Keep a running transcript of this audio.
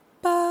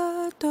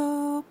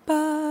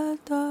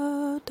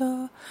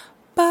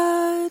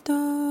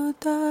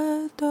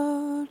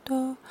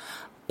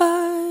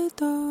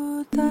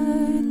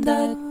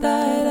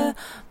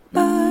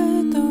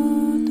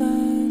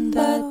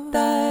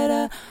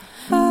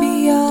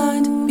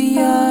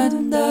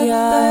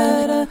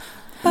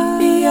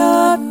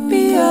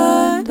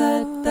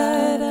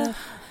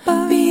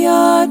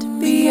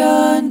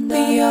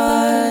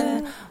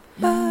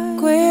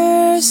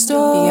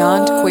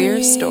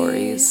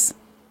Stories.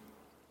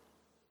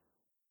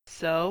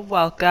 So,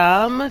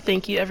 welcome.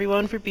 Thank you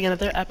everyone for being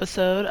another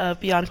episode of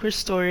Beyond Queer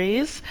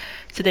Stories.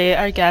 Today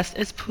our guest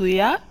is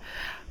Pooya.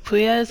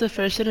 Pooya is a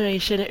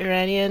first-generation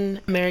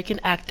Iranian-American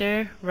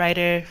actor,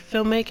 writer,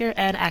 filmmaker,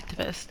 and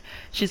activist.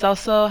 She's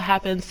also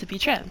happens to be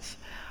trans.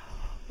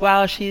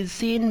 While she's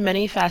seen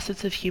many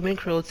facets of human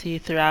cruelty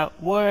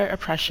throughout war,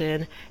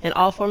 oppression, and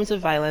all forms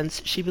of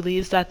violence, she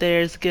believes that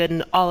there's good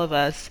in all of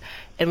us,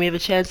 and we have a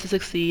chance to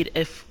succeed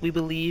if we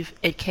believe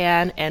it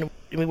can and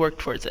we work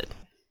towards it.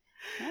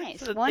 Nice,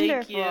 So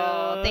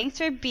wonderful. Thanks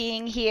for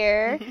being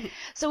here.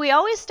 So we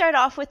always start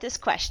off with this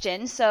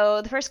question.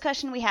 So the first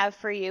question we have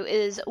for you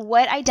is,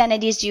 what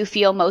identities do you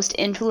feel most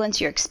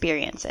influence your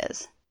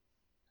experiences?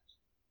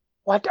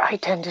 What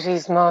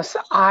identities most?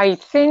 I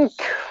think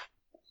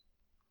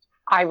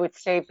I would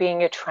say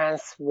being a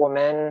trans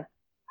woman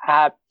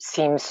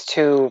seems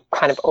to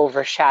kind of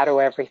overshadow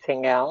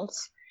everything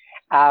else.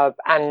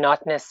 And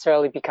not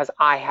necessarily because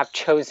I have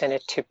chosen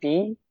it to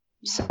be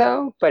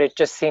so, but it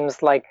just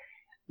seems like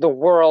the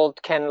world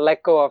can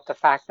let go of the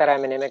fact that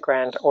I'm an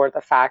immigrant or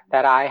the fact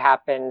that I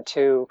happen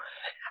to,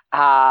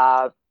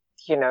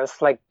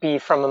 it's like be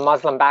from a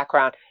Muslim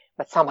background,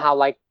 but somehow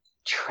like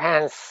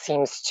trans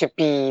seems to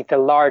be the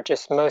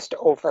largest, most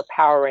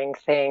overpowering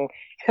thing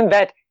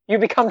that you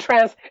become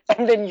trans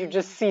and then you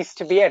just cease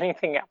to be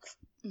anything else.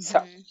 Mm-hmm.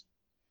 So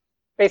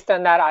based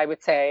on that, I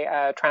would say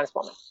trans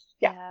woman.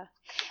 Yeah.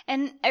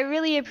 And I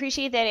really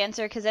appreciate that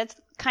answer because that's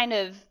kind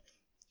of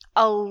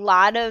a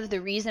lot of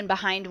the reason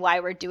behind why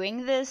we're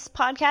doing this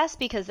podcast,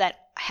 because that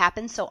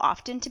happens so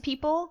often to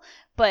people,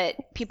 but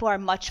people are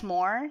much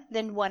more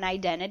than one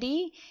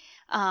identity.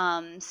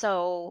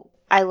 So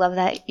I love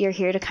that you're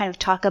here to kind of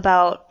talk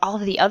about all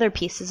of the other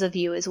pieces of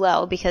you as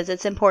well, because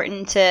it's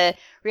important to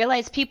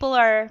realize people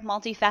are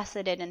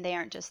multifaceted and they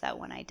aren't just that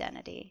one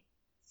identity.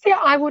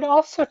 Yeah, I would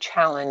also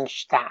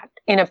challenge that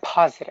in a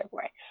positive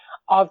way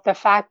of the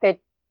fact that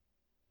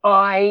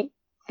I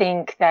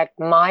think that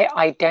my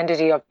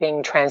identity of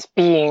being trans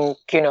being,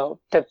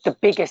 the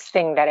biggest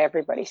thing that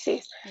everybody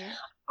sees,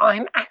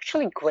 I'm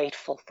actually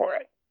grateful for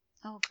it.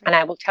 Oh, and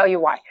I will tell you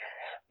why.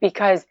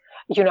 Because,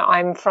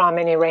 I'm from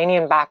an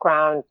Iranian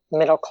background,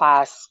 middle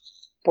class,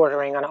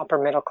 bordering on upper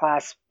middle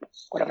class,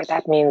 whatever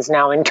that means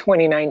now in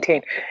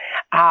 2019.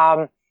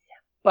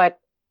 But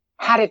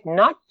had it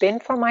not been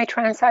for my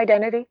trans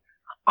identity,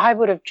 I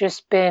would have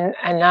just been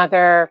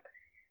another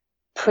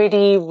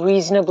pretty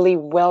reasonably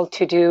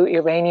well-to-do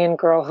Iranian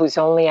girl whose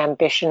only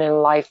ambition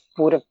in life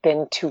would have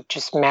been to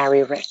just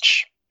marry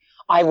rich.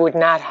 I would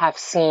not have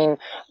seen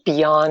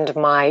beyond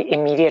my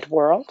immediate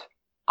world.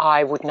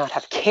 I would not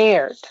have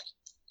cared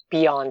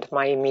beyond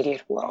my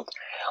immediate world.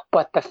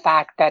 But the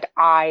fact that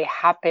I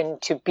happen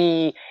to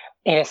be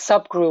in a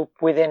subgroup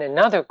within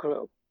another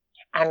group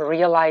and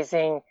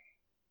realizing,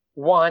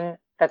 one,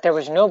 that there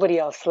was nobody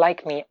else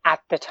like me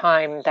at the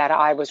time that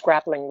I was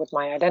grappling with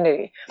my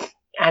identity,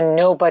 and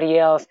nobody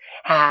else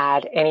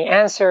had any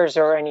answers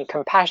or any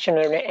compassion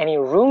or any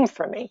room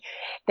for me,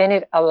 then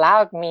it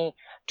allowed me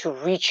to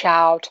reach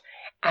out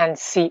and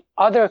see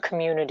other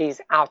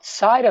communities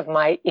outside of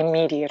my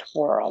immediate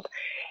world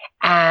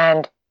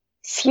and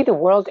see the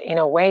world in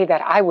a way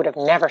that I would have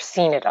never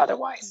seen it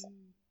otherwise.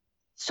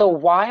 So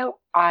while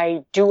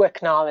I do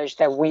acknowledge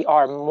that we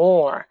are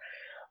more,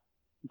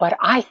 but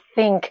I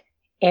think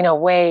in a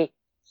way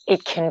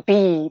it can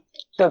be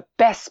the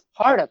best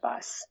part of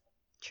us.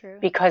 True.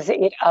 Because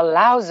it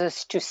allows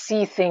us to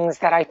see things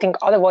that I think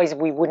otherwise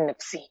we wouldn't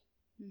have seen.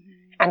 Mm-hmm.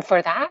 And for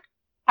that,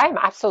 I'm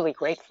absolutely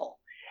grateful.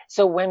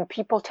 So when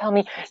people tell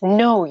me,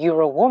 no,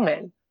 you're a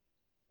woman,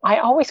 I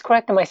always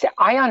correct them. I say,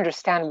 I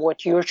understand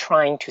what you're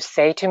trying to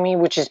say to me,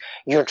 which is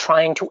you're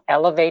trying to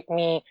elevate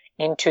me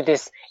into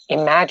this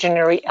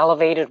imaginary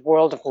elevated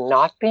world of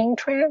not being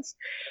trans.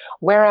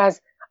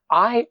 Whereas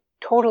I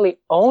totally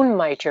own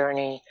my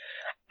journey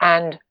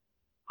and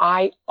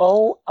I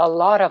owe a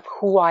lot of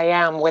who I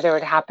am, whether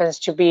it happens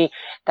to be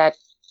that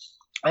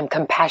I'm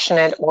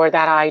compassionate or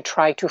that I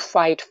try to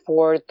fight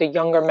for the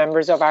younger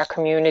members of our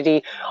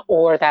community,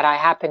 or that I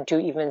happen to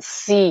even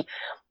see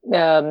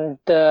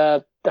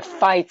the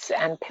fights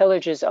and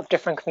pillages of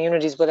different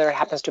communities, whether it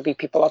happens to be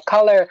people of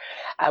color,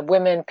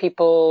 women,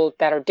 people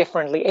that are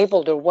differently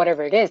abled, or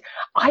whatever it is.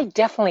 I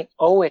definitely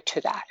owe it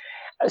to that.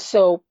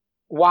 So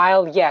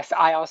while, yes,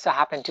 I also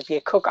happen to be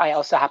a cook, I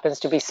also happen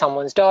to be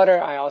someone's daughter,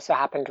 I also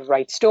happen to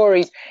write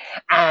stories,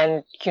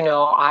 and,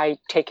 I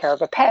take care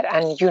of a pet,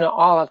 and,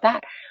 all of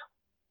that.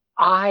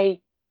 I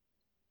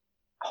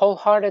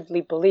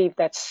wholeheartedly believe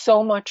that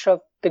so much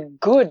of the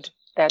good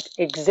that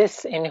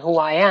exists in who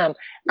I am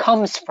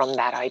comes from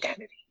that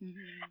identity. Mm-hmm.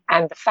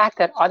 And the fact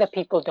that other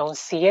people don't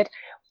see it,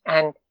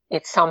 and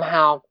it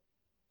somehow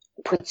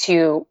puts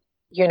you,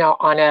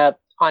 on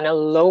a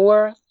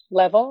lower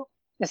level.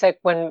 It's like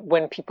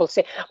when people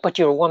say, but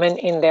you're a woman,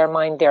 in their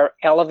mind, they're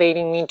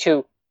elevating me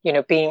to,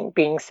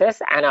 being cis.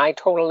 And I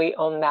totally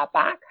own that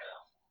back.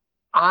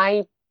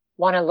 I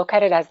want to look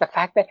at it as the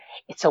fact that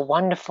it's a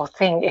wonderful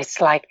thing.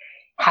 It's like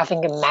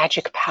having a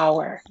magic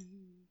power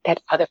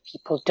that other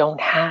people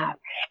don't have.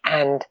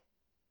 And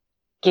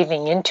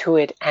giving into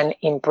it and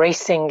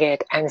embracing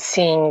it and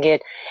seeing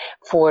it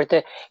for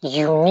the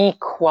unique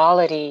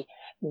quality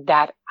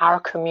that our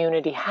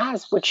community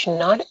has, which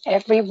not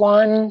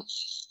everyone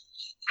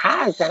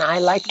has. And I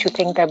like to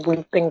think that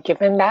we've been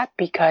given that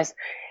because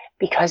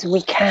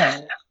we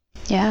can.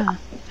 Yeah,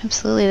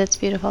 absolutely. That's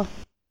beautiful.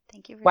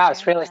 Thank you for Wow,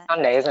 it's really that.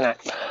 Sunday, isn't it?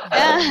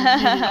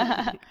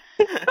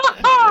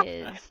 It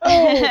is.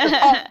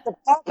 The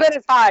pulpit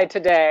is high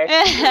today.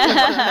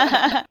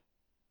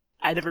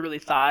 I never really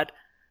thought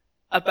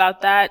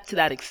about that to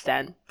that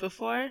extent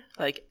before.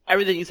 Like,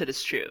 everything you said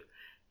is true.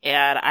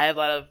 And I have a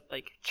lot of,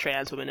 like,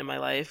 trans women in my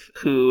life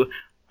who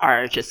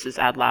are just as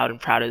out loud and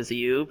proud as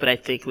you, but I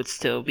think would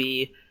still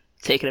be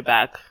taken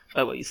aback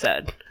by what you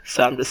said.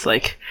 So I'm just,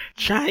 like,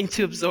 trying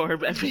to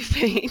absorb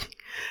everything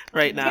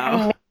right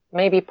now. Yeah,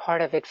 maybe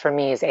part of it for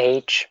me is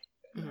age.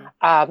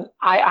 Mm-hmm.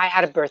 I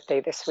had a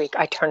birthday this week.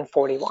 I turned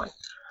 41.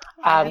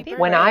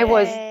 When I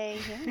was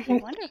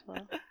wonderful.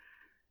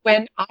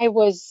 When I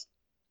was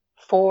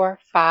 4,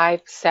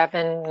 5,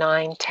 7,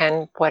 9,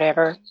 10,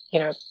 whatever,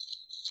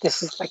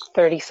 this is like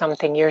 30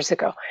 something years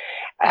ago.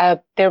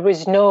 There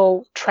was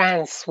no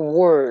trans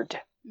word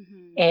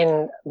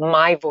in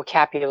my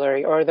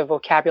vocabulary or the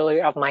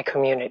vocabulary of my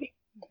community.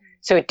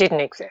 So it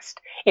didn't exist.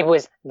 It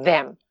was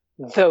them,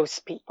 those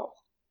people,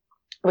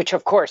 which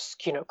of course,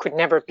 could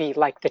never be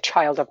like the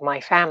child of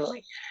my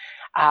family.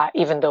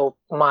 Even though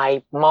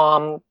my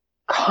mom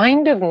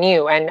kind of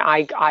knew, and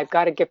I've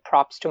got to give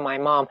props to my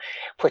mom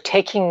for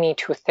taking me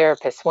to a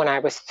therapist when I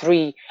was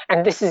 3.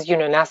 And this is,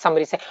 now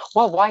somebody say,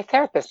 well, why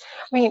therapist?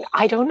 I mean,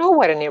 I don't know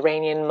what an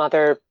Iranian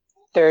mother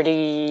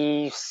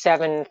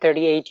 37,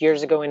 38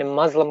 years ago in a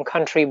Muslim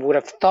country would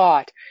have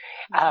thought.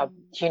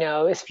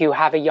 If you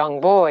have a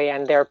young boy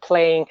and they're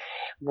playing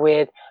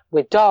with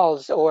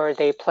dolls, or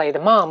they play the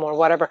mom or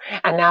whatever.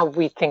 And now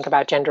we think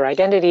about gender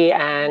identity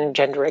and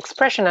gender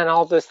expression and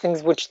all those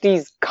things, which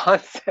these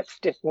concepts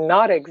did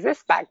not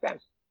exist back then.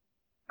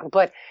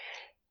 But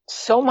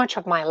so much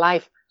of my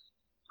life,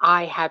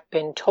 I have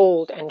been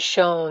told and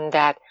shown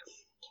that,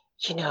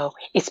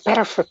 it's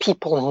better for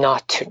people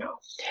not to know,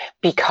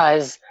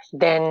 because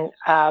then,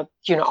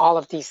 all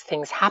of these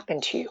things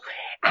happen to you.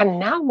 And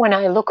now when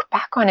I look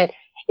back on it,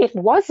 it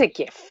was a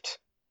gift.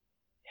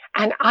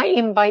 And I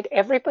invite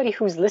everybody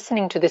who's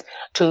listening to this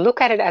to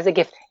look at it as a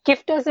gift.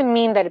 Gift doesn't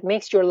mean that it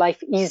makes your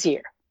life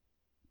easier,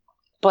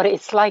 but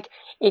it's like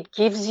it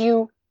gives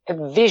you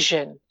a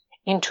vision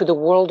into the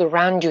world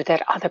around you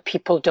that other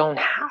people don't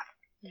have.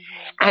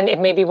 And it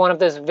may be one of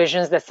those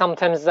visions that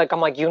sometimes, like,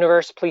 I'm like,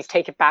 universe, please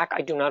take it back.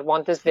 I do not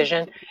want this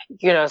vision.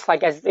 It's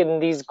like, as in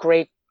these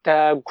great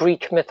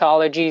Greek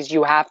mythologies,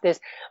 you have this,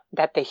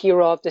 that the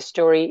hero of the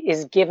story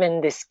is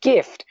given this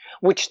gift,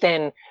 which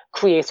then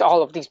creates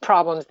all of these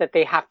problems that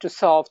they have to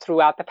solve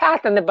throughout the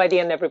path. And then by the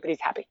end,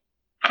 everybody's happy.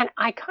 And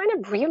I kind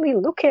of really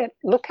look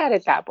at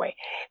it that way,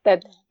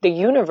 that the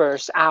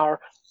universe, our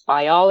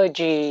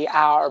biology,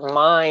 our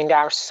mind,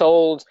 our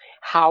souls,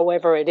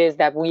 however it is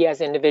that we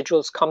as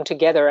individuals come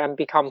together and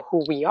become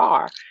who we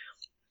are.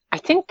 I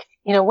think,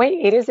 in a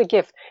way, it is a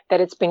gift that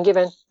it's been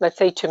given, let's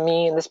say, to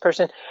me and this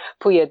person,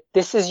 Puya,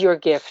 this is your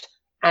gift,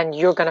 and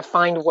you're going to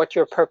find what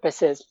your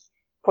purpose is.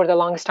 For the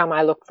longest time,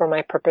 I looked for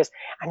my purpose.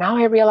 And now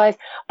I realize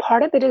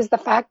part of it is the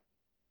fact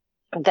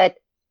that,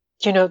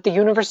 the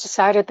universe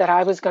decided that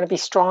I was going to be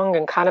strong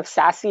and kind of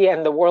sassy,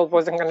 and the world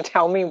wasn't going to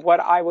tell me what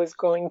I was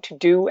going to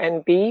do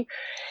and be.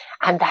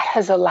 And that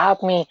has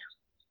allowed me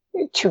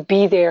to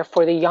be there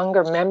for the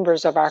younger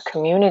members of our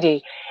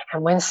community.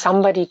 And when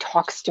somebody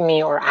talks to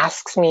me or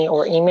asks me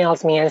or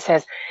emails me and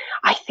says,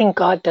 I think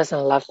God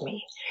doesn't love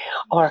me,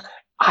 or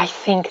I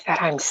think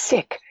that I'm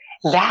sick,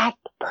 that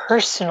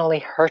personally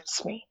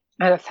hurts me.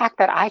 And the fact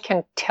that I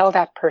can tell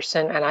that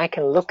person and I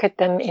can look at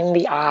them in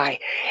the eye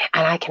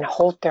and I can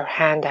hold their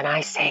hand and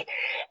I say,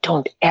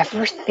 don't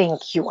ever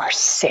think you are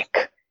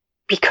sick,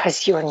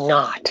 because you're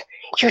not.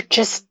 You're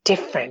just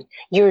different.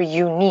 You're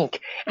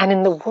unique. And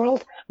in the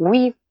world,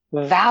 we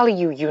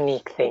value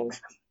unique things.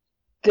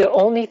 The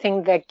only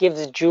thing that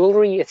gives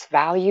jewelry its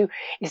value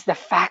is the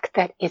fact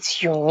that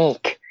it's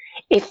unique.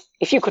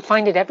 If you could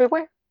find it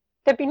everywhere,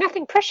 there'd be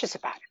nothing precious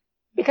about it,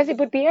 because it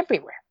would be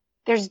everywhere.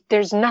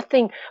 There's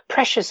nothing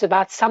precious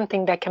about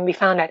something that can be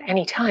found at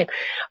any time.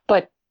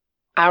 But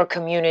our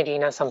community,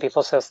 some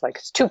people say it's like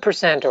it's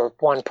 2% or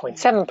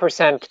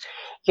 1.7%,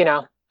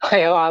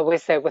 I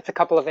always say, what's a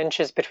couple of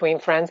inches between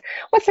friends?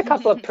 What's a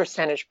couple of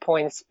percentage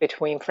points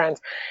between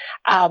friends?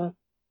 And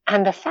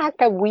the fact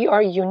that we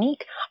are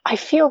unique, I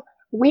feel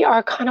we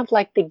are kind of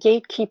like the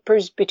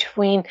gatekeepers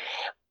between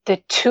the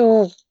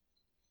two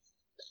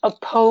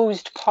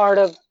opposed part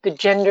of the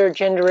gender,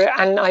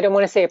 and I don't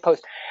want to say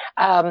opposed,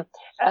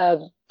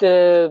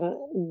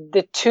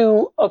 the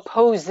two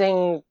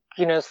opposing,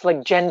 it's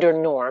like gender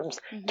norms,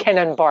 Ken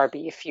and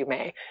Barbie, if you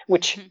may,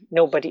 which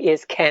nobody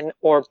is Ken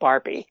or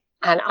Barbie.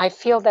 And I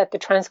feel that the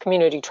trans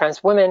community,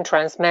 trans women,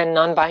 trans men,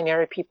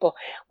 non-binary people,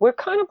 we're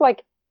kind of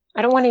like,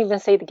 I don't want to even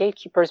say the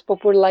gatekeepers,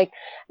 but we're like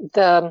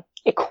the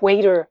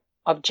equator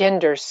of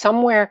gender.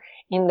 Somewhere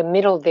in the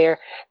middle there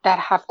that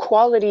have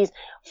qualities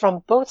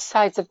from both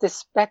sides of the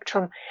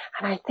spectrum.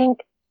 And I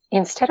think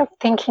instead of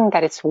thinking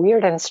that it's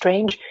weird and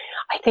strange,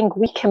 I think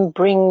we can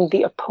bring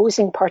the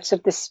opposing parts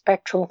of the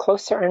spectrum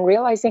closer and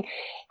realizing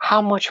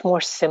how much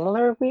more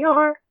similar we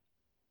are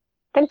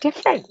than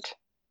different.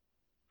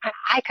 And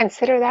I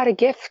consider that a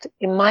gift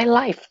in my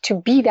life to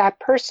be that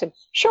person.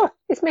 Sure,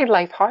 it's made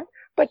life hard,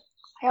 but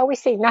I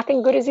always say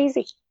nothing good is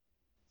easy.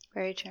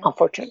 Very true.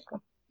 Unfortunately.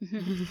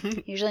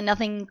 Usually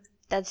nothing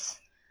that's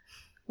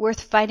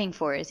worth fighting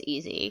for is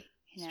easy,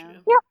 you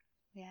know?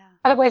 Yeah.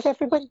 Otherwise,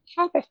 everybody would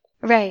have it.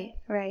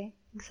 Right.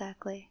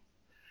 Exactly.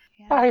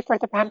 Yeah. Sorry for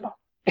the pamper.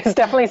 It's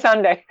definitely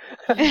Sunday.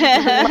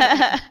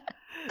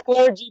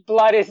 Clergy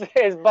blood is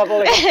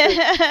bubbling.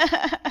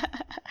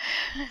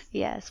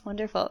 Yes,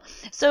 wonderful.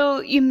 So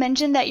you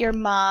mentioned that your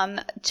mom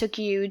took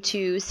you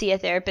to see a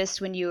therapist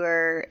when you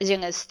were as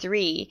young as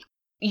 3.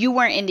 You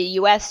weren't in the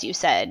U.S., you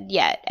said,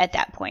 yet at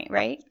that point,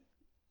 right?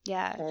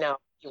 Yeah. No,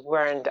 you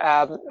weren't.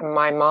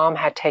 My mom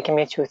had taken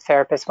me to a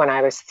therapist when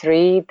I was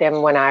 3,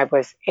 then when I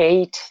was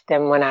 8,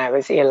 then when I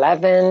was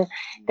 11,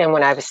 then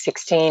when I was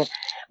 16,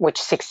 which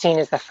 16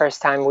 is the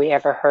first time we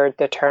ever heard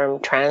the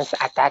term trans.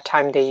 At that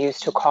time, they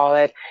used to call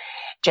it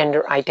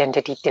gender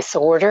identity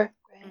disorder,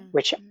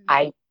 which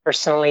I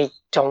personally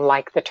don't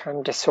like the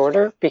term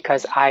disorder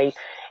because I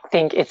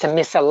think it's a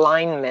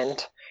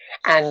misalignment.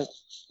 And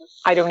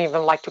I don't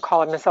even like to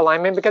call it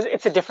misalignment because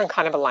it's a different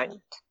kind of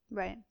alignment.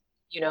 Right.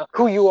 You know,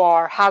 who you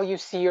are, how you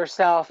see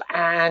yourself,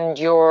 and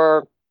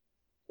your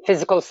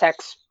physical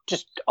sex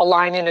just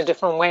align in a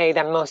different way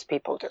than most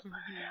people do.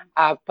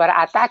 But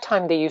at that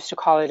time, they used to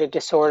call it a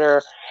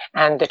disorder,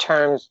 and the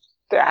term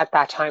at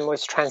that time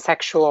was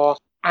transsexual.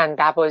 And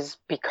that was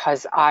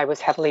because I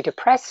was heavily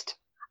depressed.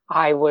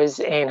 I was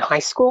in high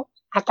school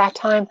at that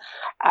time.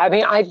 I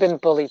mean, I'd been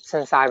bullied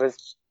since I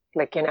was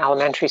like in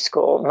elementary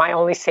school. My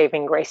only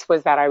saving grace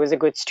was that I was a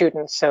good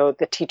student, so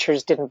the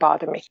teachers didn't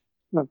bother me.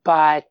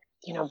 But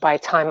you know, by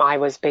the time I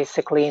was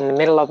basically in the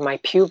middle of my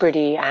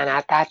puberty, and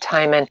at that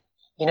time, and,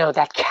 you know,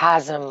 that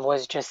chasm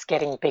was just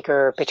getting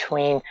bigger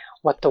between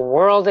what the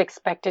world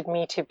expected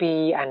me to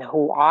be and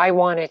who I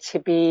wanted to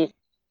be.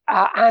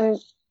 And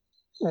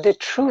the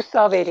truth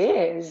of it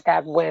is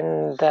that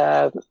when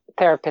the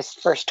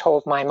therapist first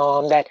told my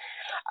mom that,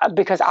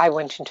 because I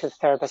went into the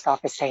therapist's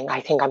office saying,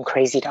 I think I'm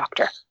crazy,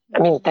 doctor. I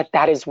mean,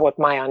 that is what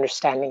my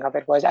understanding of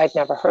it was. I'd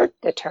never heard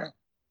the term.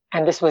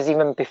 And this was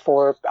even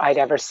before I'd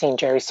ever seen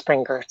Jerry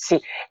Springer.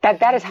 See,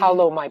 that is how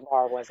low my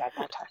bar was at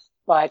that time.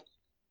 But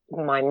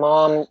my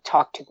mom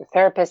talked to the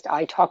therapist.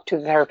 I talked to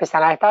the therapist,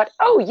 and I thought,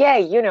 oh,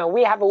 yay, you know,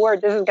 we have a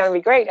word. This is going to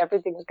be great.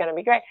 Everything is going to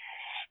be great.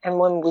 And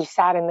when we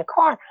sat in the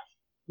car,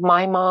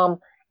 my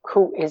mom,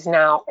 who is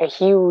now a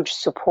huge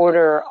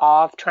supporter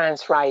of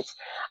trans rights,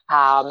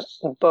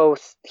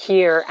 both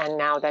here and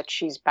now that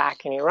she's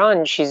back in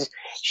Iran, she's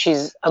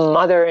a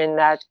mother in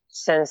that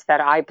sense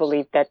that I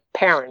believe that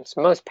parents,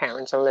 most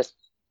parents, unless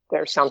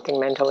there's something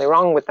mentally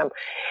wrong with them,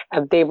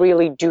 they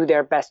really do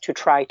their best to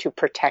try to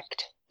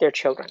protect their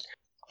children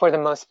for the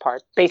most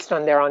part, based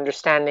on their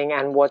understanding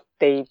and what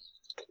they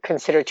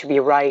consider to be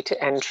right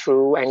and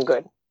true and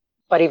good.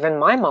 But even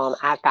my mom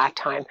at that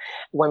time,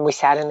 when we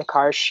sat in the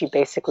car, she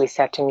basically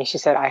said to me, she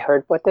said, I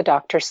heard what the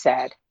doctor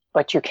said,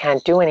 but you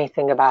can't do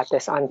anything about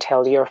this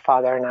until your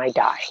father and I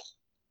die.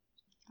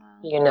 Wow.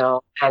 You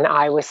know, and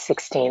I was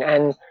 16,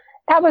 and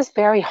that was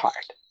very hard.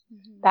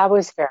 That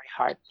was very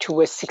hard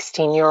to a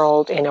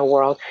 16-year-old in a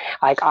world.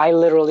 Like, I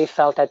literally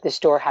felt that this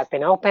door had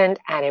been opened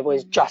and it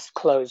was just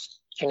closed.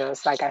 You know,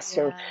 it's like I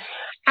assumed.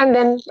 Yeah. And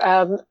then,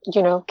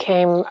 you know,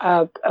 came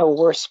a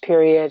worse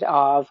period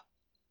of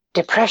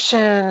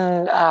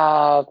depression,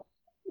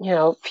 you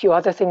know, a few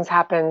other things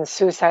happened,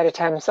 suicide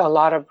attempts, a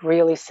lot of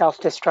really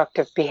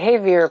self-destructive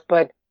behavior.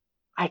 But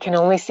I can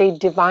only say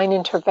divine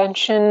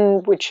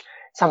intervention, which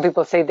some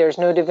people say there's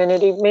no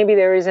divinity. Maybe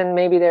there isn't,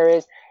 maybe there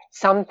is.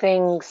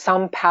 Something,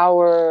 some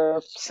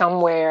power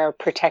somewhere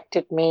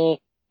protected me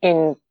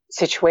in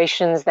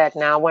situations that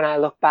now when I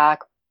look back,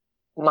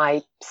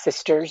 my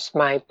sisters,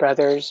 my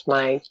brothers,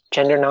 my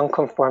gender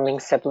non-conforming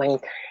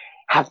siblings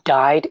have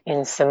died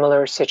in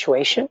similar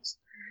situations.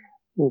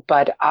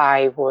 But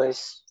I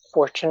was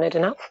fortunate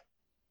enough,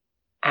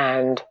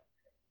 and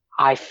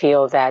I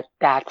feel that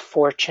that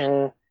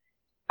fortune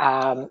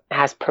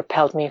has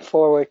propelled me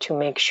forward to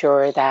make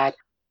sure that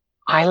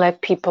I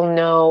let people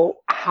know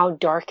how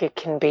dark it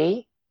can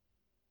be,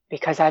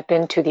 because I've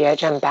been to the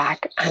edge and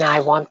back, and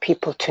I want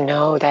people to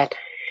know that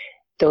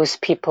those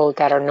people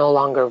that are no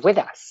longer with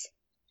us,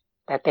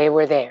 that they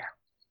were there,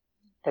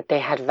 that they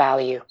had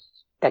value,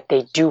 that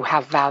they do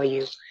have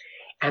value.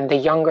 And the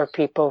younger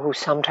people who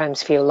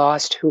sometimes feel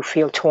lost, who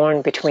feel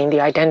torn between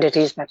the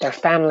identities that their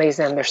families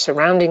and their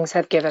surroundings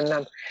have given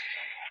them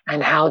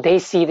and how they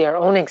see their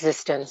own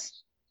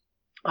existence,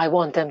 I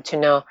want them to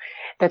know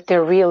that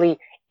there really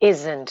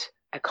isn't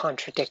a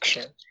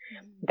contradiction.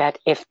 That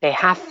if they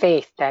have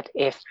faith, that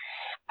if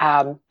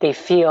they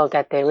feel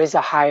that there is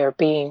a higher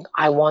being,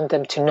 I want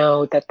them to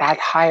know that that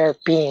higher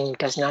being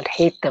does not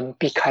hate them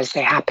because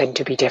they happen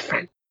to be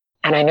different.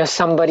 And I know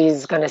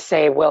somebody's going to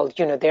say, well,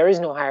 there is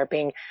no higher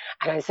being.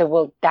 And I said,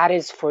 well, that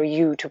is for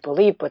you to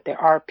believe, but there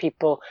are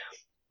people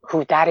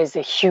who that is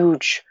a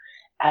huge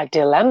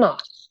dilemma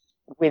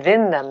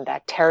within them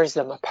that tears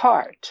them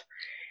apart.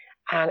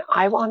 And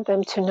I want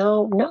them to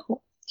know,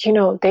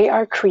 no, they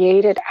are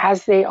created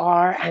as they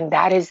are, and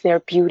that is their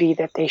beauty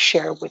that they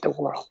share with the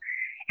world.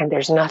 And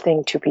there's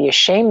nothing to be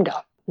ashamed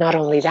of. Not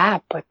only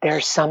that, but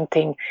there's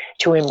something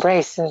to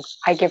embrace. And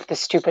I give the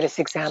stupidest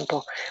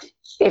example.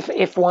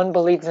 If one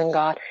believes in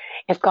God,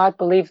 if God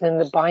believed in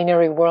the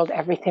binary world,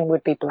 everything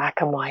would be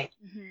black and white.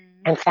 Mm-hmm.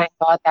 And thank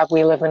God that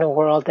we live in a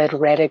world that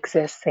red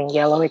exists and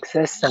yellow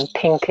exists and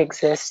pink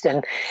exists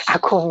and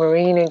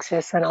aquamarine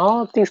exists and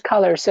all of these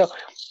colors. So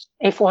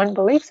if one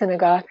believes in a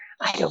God,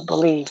 I don't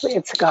believe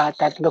it's a God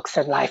that looks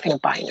at life in a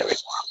binary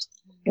world.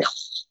 No.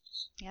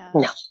 Yeah.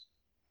 No.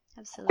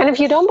 Absolutely. And if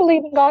you don't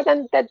believe in God,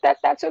 then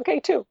that's okay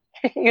too.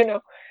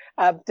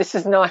 This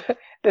is not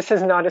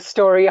a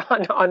story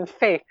on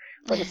faith,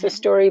 but it's a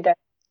story that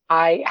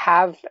I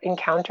have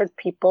encountered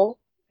people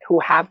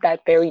who have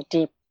that very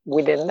deep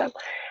within them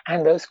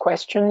and those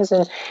questions.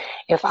 And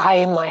if I,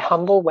 in my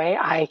humble way,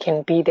 I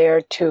can be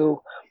there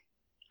to,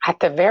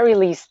 at the very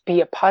least, be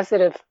a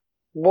positive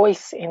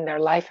voice in their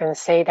life and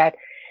say that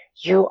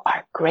you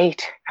are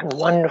great and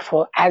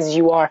wonderful as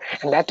you are.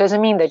 And that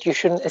doesn't mean that you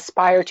shouldn't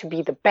aspire to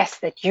be the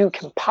best that you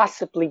can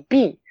possibly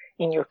be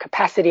in your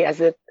capacity as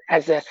a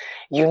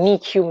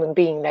unique human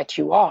being that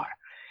you are.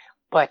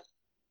 But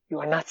you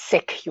are not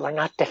sick. You are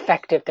not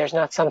defective. There's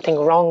not something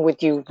wrong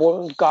with you.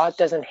 God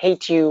doesn't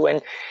hate you.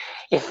 And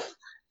if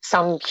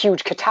some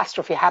huge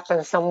catastrophe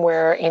happens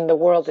somewhere in the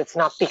world, it's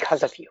not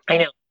because of you. I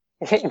know.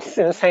 It's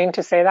insane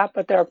to say that,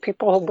 but there are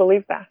people who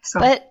believe that. So.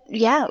 But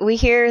yeah, we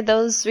hear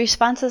those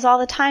responses all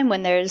the time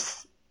when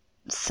there's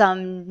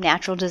some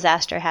natural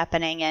disaster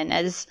happening. And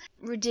as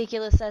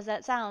ridiculous as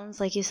that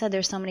sounds, like you said,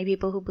 there's so many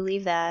people who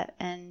believe that.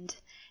 And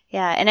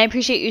yeah, and I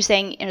appreciate you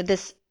saying,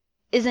 this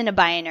isn't a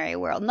binary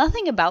world.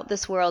 Nothing about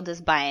this world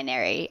is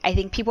binary. I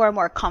think people are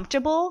more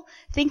comfortable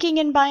thinking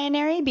in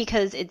binary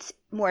because it's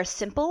more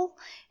simple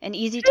and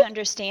easy to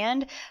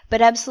understand,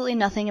 but absolutely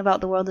nothing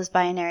about the world is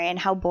binary, and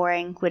how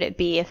boring would it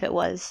be if it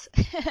was?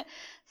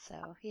 So,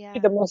 yeah.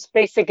 The most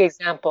basic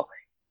example,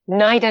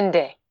 night and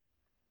day.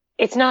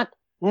 It's not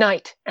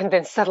night and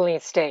then suddenly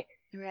it's day.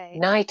 Right.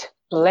 Night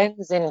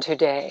blends into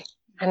day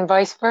and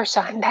vice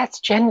versa, and that's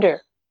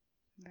gender.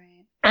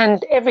 Right.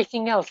 And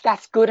everything else,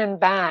 that's good and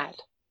bad.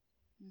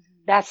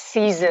 That's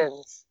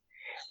seasons,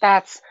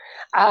 that's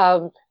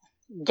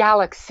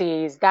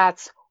galaxies,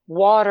 that's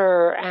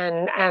water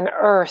and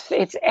earth.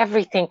 It's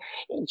everything.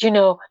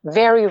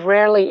 Very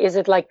rarely is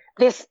it like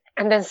this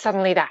and then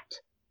suddenly that.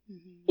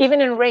 Mm-hmm.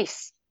 Even in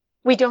race,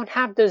 we don't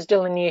have those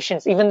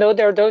delineations, even though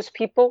there are those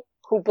people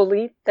who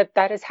believe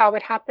that is how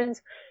it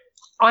happens.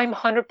 I'm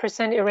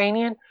 100%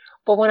 Iranian,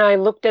 but when I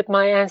looked at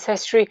my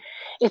ancestry,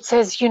 it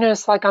says,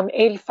 it's like I'm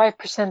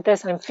 85%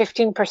 this, I'm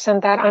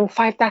 15% that, I'm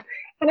 5 that.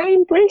 And I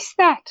embrace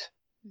that.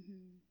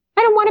 Mm-hmm.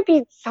 I don't want to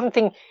be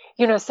something,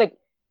 it's like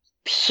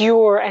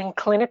pure and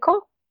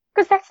clinical,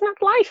 because that's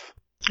not life.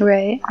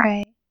 Right.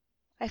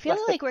 I feel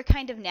like we're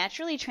kind of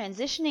naturally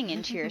transitioning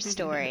into your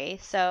story.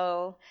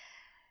 So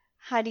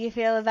how do you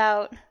feel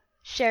about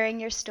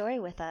sharing your story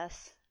with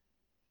us?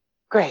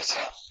 Great.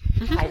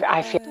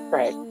 I feel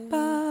great.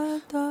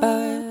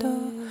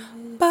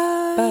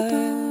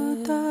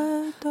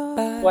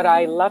 What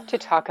I love to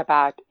talk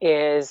about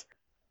is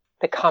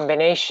the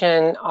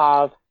combination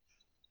of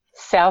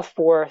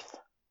self-worth,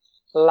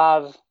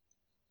 love,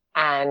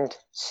 and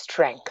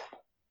strength.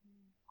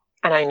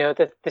 And I know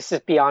that this is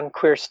beyond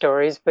queer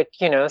stories, but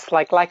it's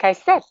like I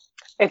said,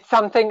 it's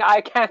something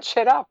I can't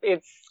shut up.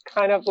 It's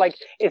kind of like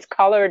it's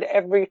colored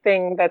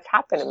everything that's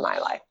happened in my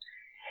life.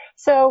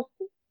 So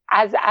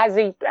as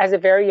a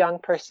very young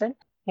person,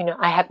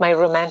 I had my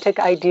romantic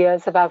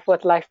ideas about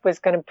what life was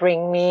going to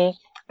bring me.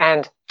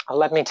 And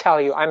let me tell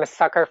you, I'm a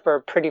sucker for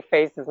a pretty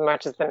face as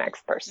much as the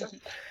next person.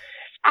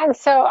 And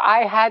so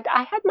I had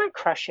my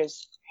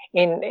crushes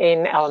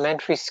in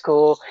elementary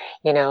school.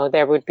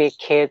 There would be a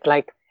kid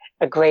like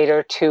a grade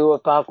or two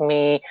above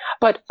me,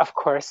 but of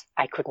course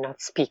I could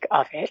not speak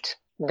of it.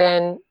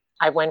 Then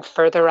I went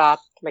further up,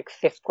 like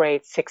 5th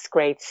grade, 6th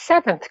grade,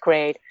 7th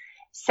grade.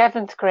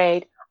 7th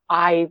grade,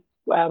 my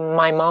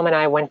mom and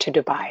I went to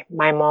Dubai.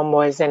 My mom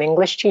was an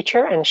English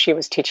teacher and she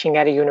was teaching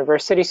at a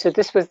university. So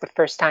this was the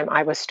first time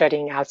I was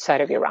studying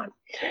outside of Iran.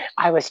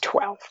 I was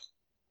 12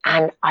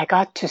 and I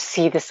got to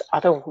see this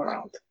other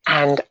world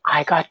and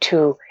I got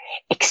to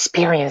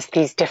experience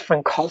these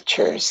different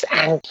cultures.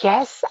 And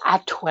yes,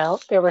 at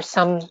 12, there were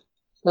some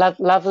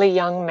lovely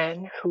young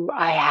men who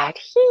I had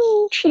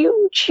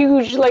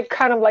huge, like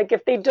kind of like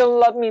if they don't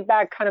love me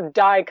back, kind of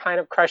die kind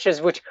of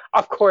crushes, which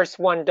of course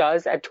one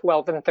does at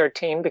 12 and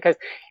 13, because,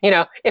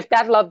 if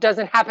that love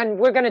doesn't happen,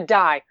 we're going to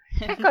die.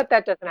 But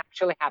that doesn't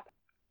actually happen.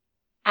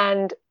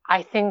 And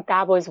I think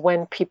that was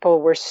when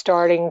people were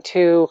starting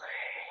to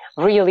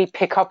really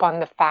pick up on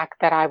the fact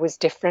that I was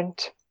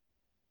different.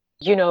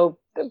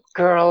 The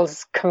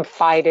girls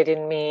confided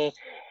in me,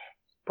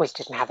 which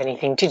didn't have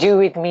anything to do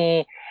with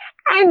me.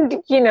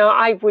 And,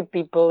 I would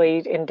be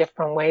bullied in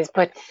different ways,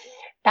 but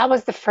that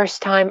was the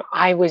first time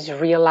I was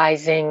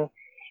realizing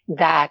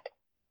that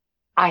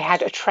I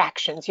had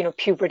attractions,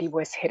 puberty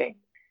was hitting.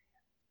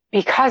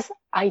 Because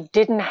I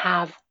didn't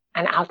have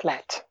an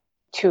outlet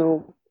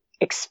to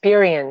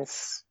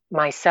experience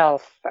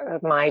myself,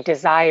 my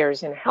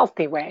desires in a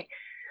healthy way,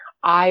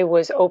 I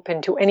was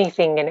open to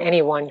anything and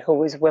anyone who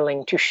was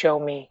willing to show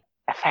me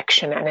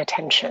affection and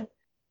attention,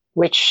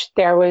 which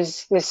there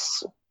was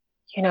this,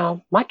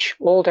 much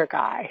older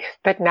guy.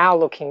 But now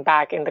looking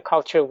back in the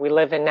culture we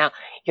live in now,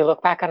 you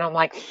look back and I'm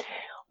like,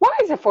 why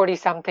is a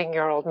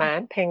 40-something-year-old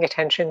man paying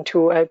attention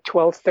to a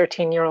 12,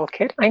 13-year-old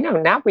kid? I know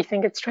now we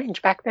think it's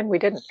strange. Back then we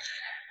didn't.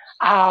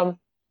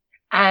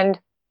 And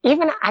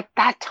even at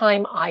that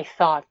time, I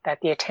thought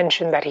that the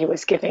attention that he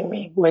was giving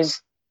me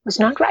was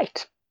not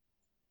right.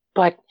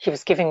 But he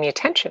was giving me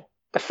attention.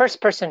 The first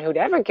person who'd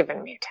ever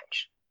given me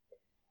attention.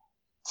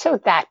 So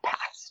that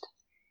passed.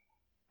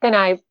 Then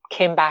I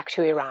came back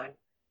to Iran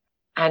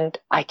and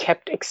I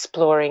kept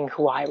exploring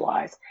who I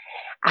was.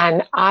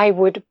 And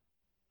I'd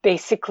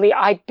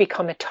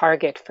become a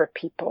target for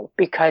people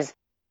because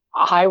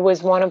I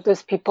was one of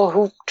those people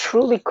who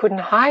truly couldn't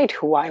hide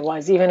who I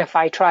was, even if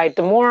I tried.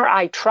 The more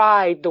I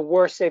tried, the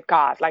worse it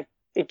got. Like,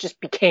 it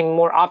just became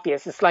more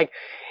obvious. It's like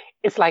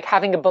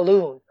having a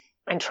balloon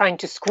and trying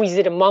to squeeze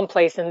it in one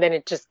place and then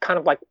it just kind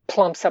of like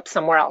plumps up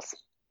somewhere else.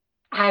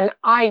 And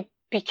I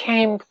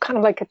became kind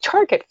of like a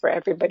target for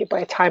everybody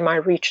by the time I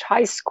reached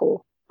high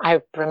school.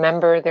 I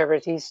remember there were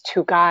these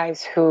two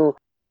guys who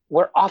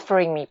were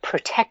offering me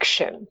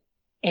protection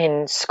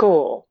in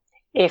school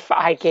if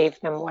I gave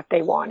them what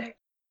they wanted.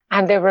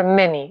 And there were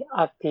many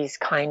of these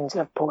kinds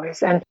of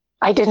boys. And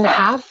I didn't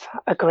have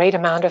a great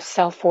amount of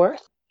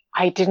self-worth.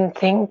 I didn't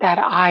think that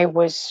I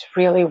was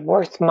really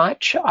worth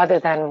much other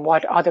than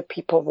what other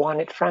people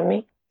wanted from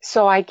me.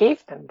 So I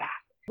gave them that.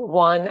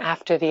 One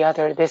after the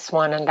other, this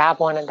one and that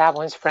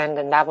one's friend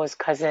and that was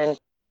cousin.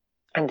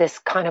 And this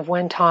kind of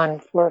went on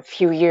for a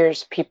few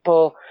years.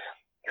 People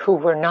who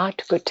were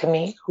not good to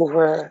me, who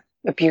were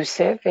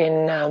abusive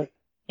in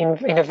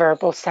a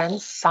verbal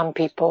sense. Some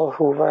people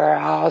who were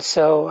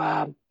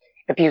also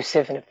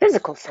abusive in a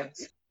physical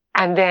sense.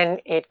 And then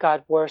it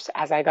got worse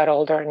as I got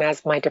older and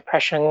as my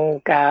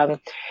depression got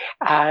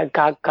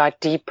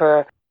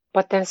deeper.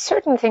 But then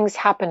certain things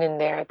happened in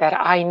there that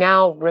I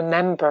now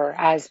remember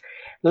as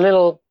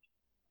little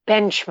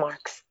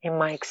benchmarks in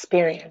my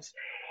experience.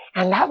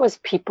 And that was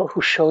people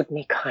who showed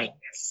me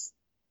kindness.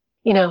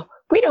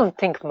 We don't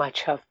think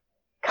much of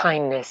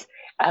kindness.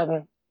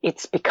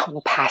 It's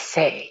become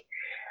passé.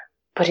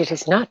 But it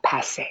is not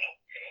passé,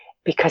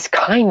 because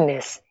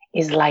kindness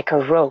is like a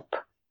rope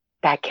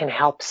that can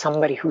help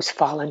somebody who's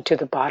fallen to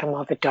the bottom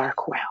of a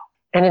dark well.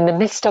 And in the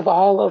midst of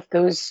all of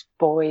those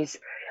boys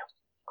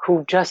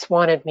who just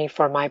wanted me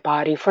for my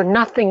body, for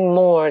nothing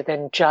more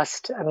than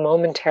just a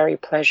momentary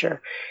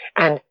pleasure.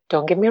 And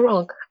don't get me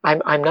wrong,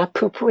 I'm not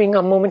poo-pooing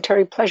on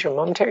momentary pleasure.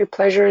 Momentary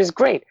pleasure is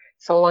great,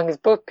 so long as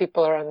both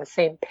people are on the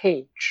same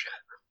page.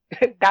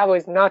 That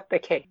was not the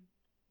case.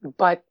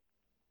 But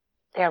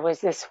there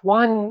was this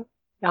one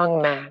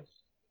young man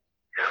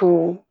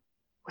who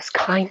was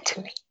kind to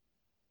me.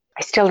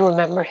 I still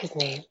remember his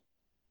name.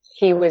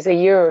 He was a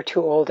year or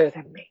two older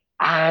than me.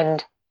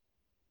 And,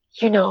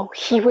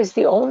 he was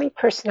the only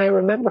person I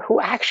remember who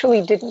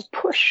actually didn't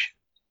push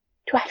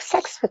to have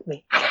sex with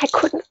me. And I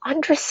couldn't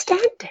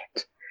understand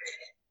it.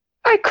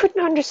 I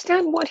couldn't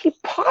understand what he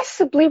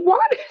possibly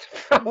wanted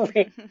from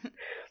me.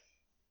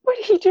 But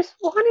he just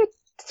wanted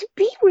to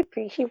be with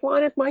me. He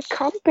wanted my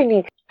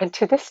company. And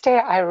to this day,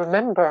 I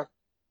remember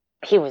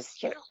he was,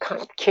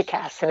 kind of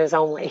kick-ass in his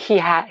own way. He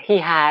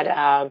had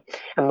a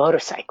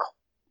motorcycle.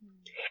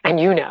 And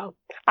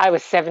I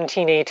was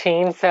 17,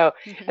 18, so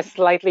a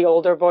slightly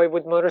older boy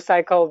with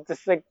motorcycle,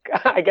 just like,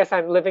 I guess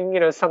I'm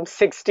living, some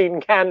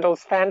 16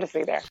 candles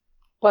fantasy there.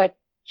 But,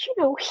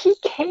 he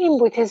came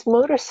with his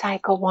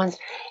motorcycle once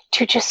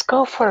to just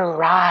go for a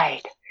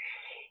ride.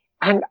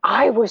 And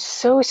I was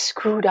so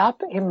screwed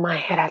up in my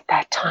head at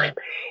that time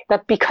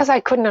that because I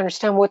couldn't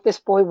understand what this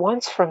boy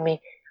wants from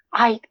me,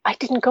 I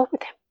didn't go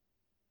with him.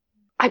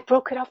 I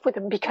broke it up with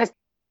him because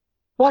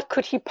what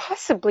could he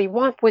possibly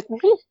want with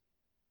me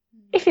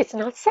if it's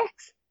not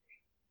sex?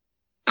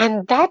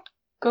 And that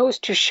goes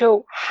to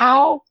show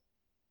how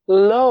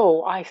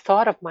low I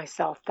thought of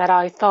myself, that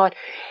I thought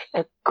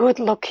a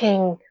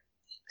good-looking,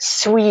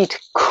 sweet,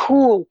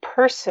 cool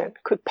person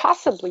could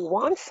possibly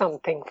want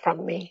something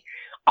from me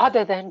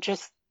other than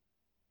just,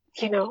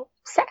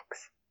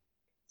 sex.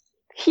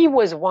 He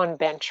was one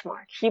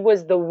benchmark. He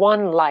was the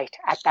one light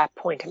at that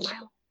point in my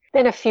life.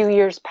 Then a few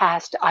years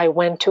passed. I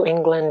went to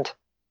England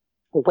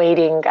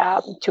waiting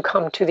to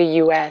come to the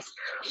U.S.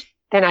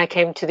 Then I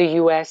came to the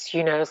U.S.,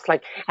 it's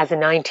like as a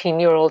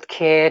 19-year-old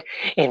kid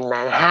in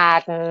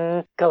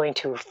Manhattan, going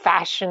to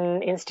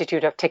Fashion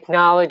Institute of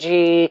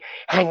Technology,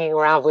 hanging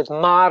around with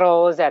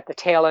models at the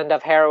tail end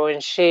of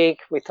Heroin Chic.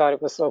 We thought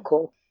it was so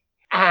cool.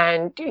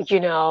 And,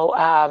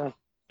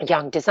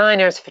 young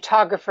designers,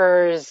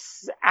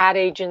 photographers, ad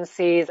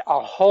agencies, a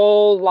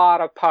whole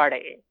lot of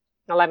partying.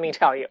 Now, let me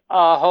tell you,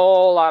 a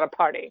whole lot of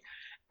partying,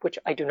 which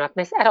I do not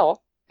miss at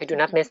all. I do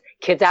not miss.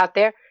 Kids out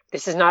there,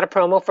 this is not a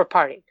promo for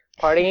partying.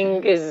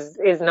 Partying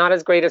is not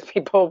as great as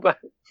people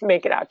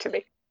make it out to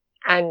be.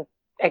 And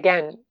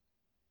again,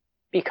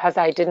 because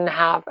I didn't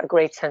have a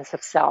great sense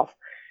of self,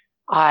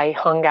 I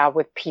hung out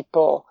with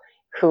people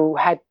who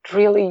had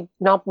really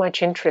not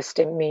much interest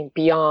in me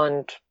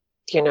beyond,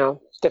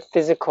 the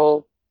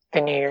physical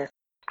veneer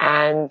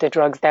and the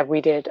drugs that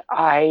we did.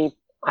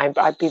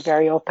 I'd be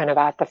very open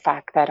about the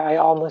fact that I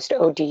almost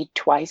OD'd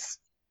twice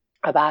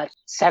about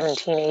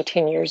 17,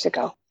 18 years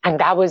ago. And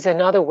that was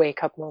another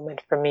wake-up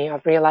moment for me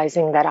of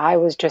realizing that I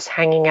was just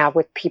hanging out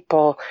with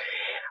people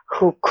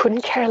who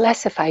couldn't care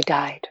less if I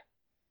died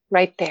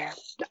right there,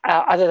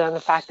 other than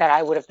the fact that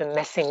I would have been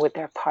messing with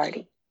their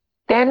party.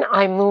 Then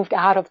I moved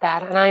out of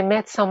that and I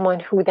met someone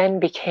who then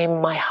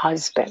became my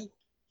husband.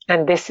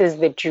 And this is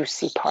the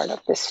juicy part of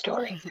this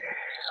story.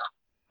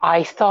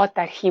 I thought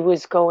that he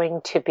was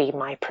going to be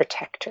my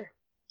protector.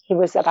 He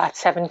was about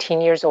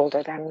 17 years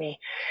older than me.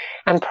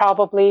 And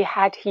probably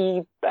had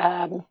he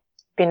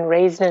been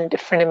raised in a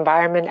different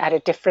environment at a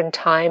different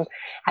time,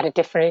 at a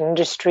different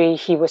industry.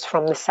 He was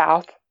from the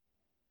South.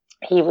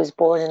 He was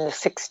born in the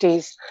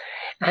 60s,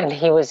 and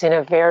he was in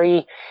a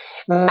very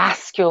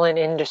masculine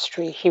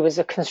industry. He was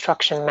a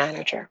construction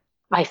manager.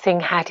 I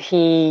think had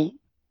he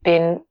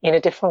been in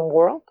a different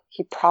world,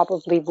 he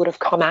probably would have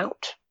come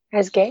out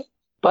as gay.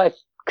 But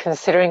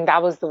considering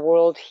that was the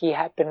world he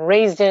had been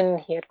raised in,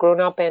 he had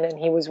grown up in, and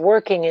he was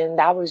working in,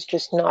 that was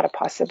just not a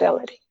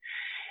possibility.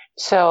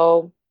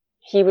 So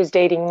he was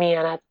dating me,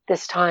 and at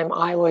this time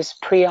I was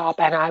pre-op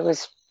and I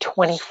was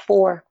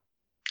 24.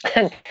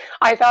 And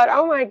I thought,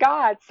 oh my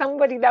God,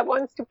 somebody that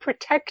wants to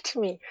protect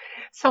me,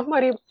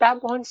 somebody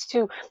that wants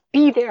to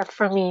be there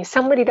for me,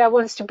 somebody that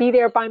wants to be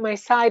there by my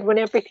side when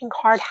everything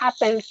hard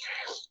happens.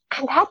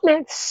 And that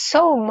meant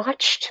so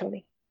much to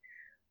me.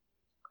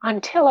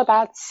 Until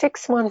about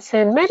 6 months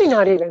in, maybe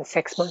not even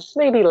 6 months,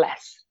 maybe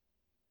less,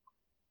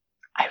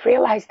 I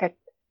realized that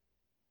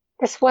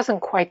this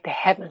wasn't quite the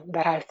heaven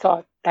that I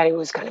thought that it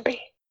was going to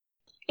be.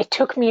 It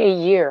took me a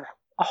year,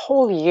 a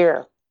whole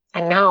year.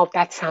 And now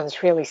that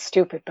sounds really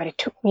stupid, but it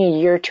took me a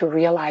year to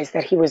realize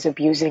that he was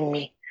abusing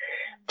me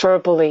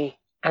verbally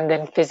and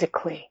then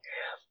physically.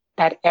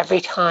 That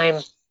every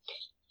time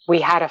we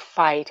had a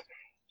fight,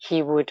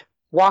 he would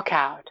walk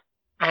out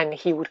and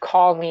he would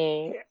call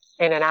me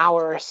in an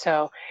hour or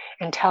so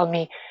and tell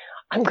me,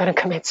 I'm going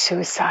to commit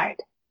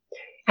suicide.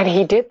 And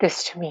he did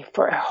this to me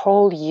for a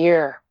whole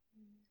year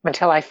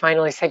until I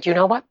finally said, you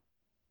know what?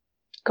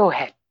 Go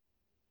ahead.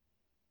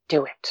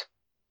 Do it.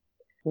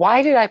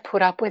 Why did I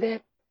put up with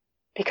it?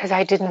 Because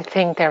I didn't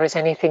think there was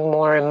anything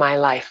more in my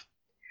life.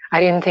 I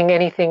didn't think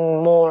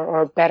anything more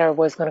or better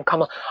was going to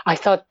come. I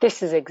thought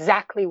this is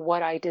exactly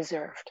what I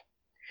deserved.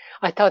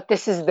 I thought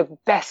this is the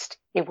best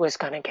it was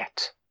going to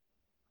get.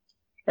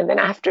 And then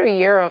after a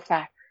year of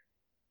that,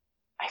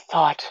 I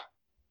thought,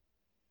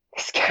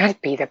 this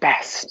can't be the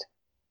best.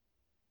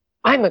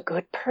 I'm a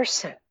good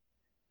person.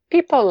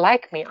 People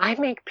like me. I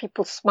make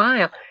people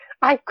smile.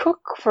 I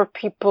cook for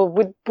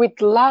people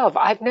with love.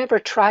 I've never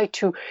tried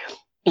to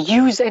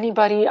use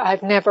anybody.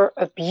 I've never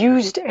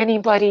abused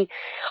anybody.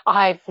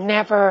 I've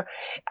never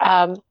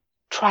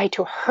tried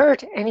to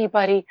hurt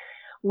anybody.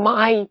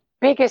 My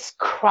biggest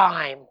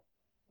crime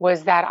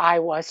was that I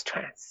was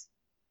trans.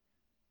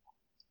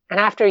 And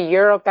after a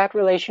year of that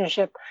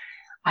relationship,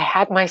 I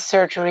had my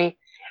surgery.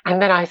 And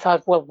then I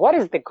thought, well, what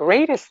is the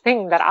greatest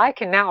thing that I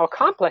can now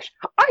accomplish?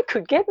 I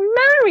could get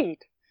married.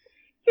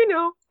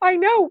 I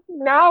know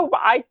now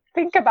I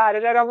think about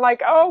it and I'm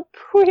like, oh,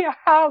 Pooya,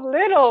 how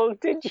little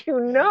did you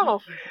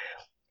know?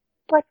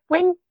 But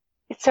when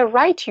it's a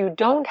right you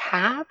don't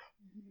have,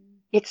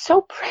 it's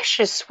so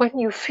precious when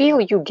you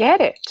feel you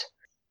get it.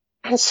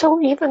 And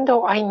so even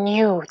though I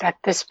knew that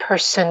this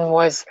person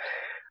was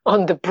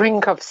on the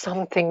brink of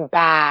something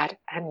bad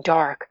and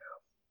dark,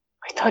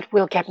 I thought,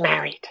 we'll get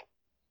married.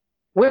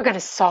 We're going to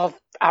solve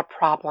our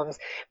problems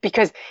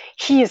because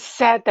he has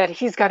said that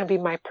he's going to be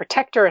my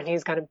protector and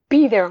he's going to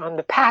be there on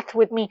the path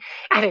with me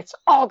and it's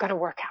all going to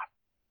work out.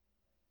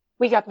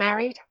 We got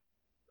married.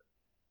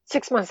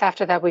 6 months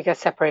after that, we got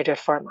separated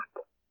for a month.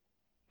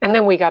 And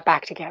then we got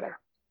back together.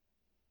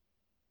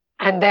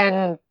 And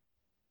then,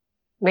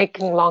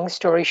 making long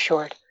story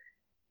short,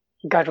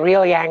 he got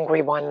really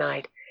angry one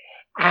night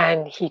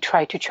and he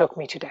tried to choke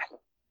me to death.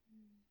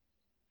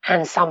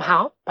 And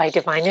somehow, by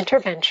divine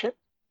intervention,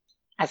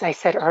 as I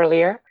said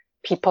earlier,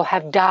 people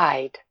have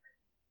died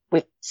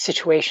with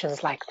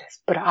situations like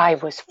this, but I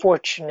was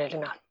fortunate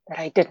enough that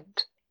I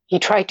didn't. He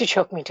tried to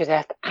choke me to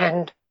death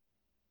and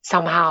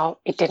somehow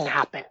it didn't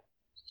happen.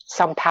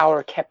 Some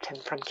power kept him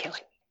from killing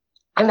me.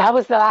 And that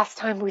was the last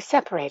time we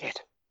separated.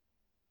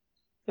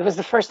 It was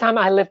the first time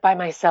I lived by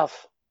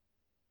myself.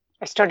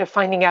 I started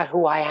finding out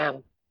who I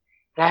am.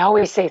 And I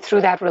always say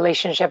through that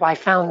relationship, I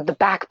found the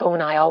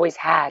backbone I always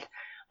had,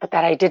 but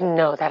that I didn't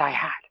know that I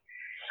had.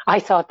 I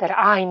thought that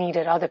I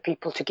needed other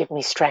people to give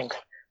me strength.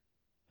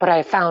 What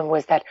I found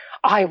was that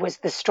I was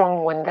the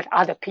strong one that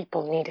other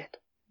people needed.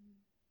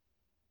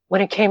 When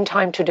it came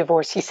time to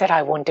divorce, he said,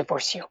 I won't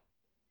divorce you.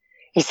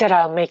 He said,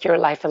 I'll make your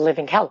life a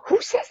living hell.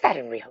 Who says that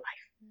in real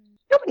life?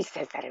 Nobody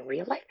says that in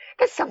real life.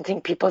 That's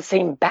something people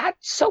say in bad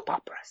soap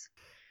operas.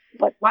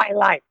 But my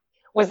life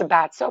was a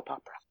bad soap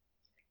opera.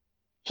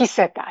 He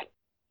said that.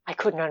 I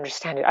couldn't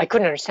understand it. I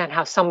couldn't understand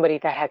how somebody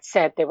that had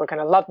said they were going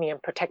to love me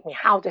and protect me,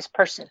 how this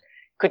person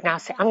could now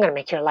say, I'm going to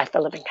make your life a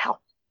living hell.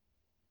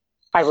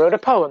 I wrote a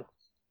poem.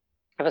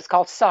 It was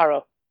called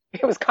Sorrow.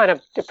 It was kind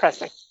of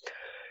depressing.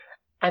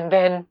 And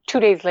then 2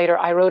 days later,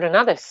 I wrote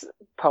another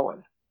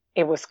poem.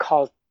 It was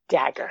called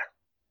Dagger.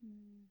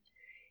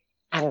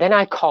 And then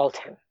I called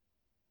him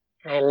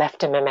and I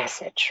left him a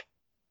message.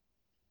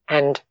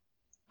 And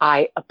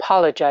I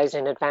apologize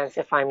in advance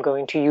if I'm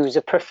going to use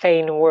a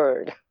profane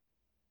word.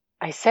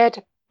 I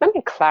said, let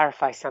me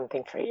clarify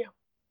something for you.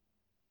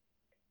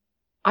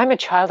 I'm a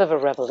child of a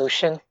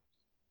revolution.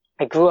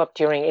 I grew up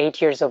during 8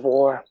 years of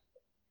war.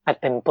 I've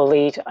been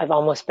bullied. I've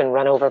almost been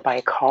run over by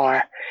a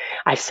car.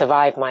 I've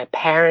survived my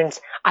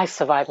parents. I've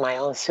survived my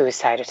own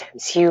suicide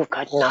attempts. You've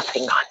got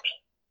nothing on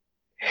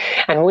me.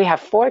 And we have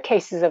 4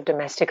 cases of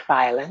domestic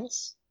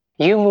violence.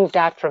 You moved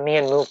out from me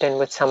and moved in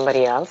with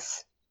somebody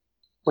else.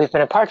 We've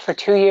been apart for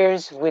 2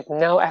 years with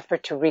no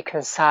effort to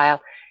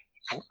reconcile.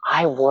 And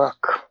I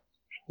work.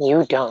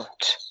 You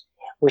don't.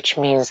 Which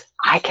means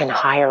I can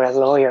hire a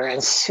lawyer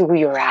and sue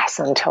your ass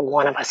until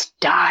one of us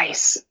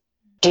dies.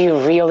 Do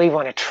you really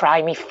want to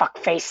try me,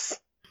 fuckface?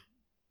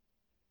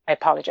 I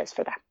apologize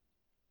for that.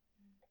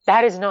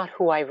 That is not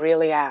who I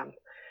really am.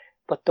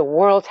 But the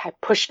world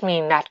had pushed me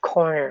in that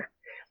corner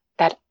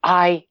that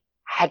I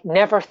had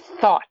never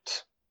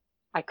thought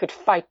I could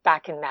fight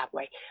back in that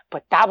way.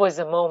 But that was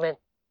a moment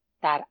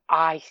that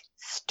I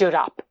stood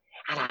up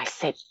and I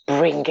said,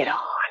 bring it on.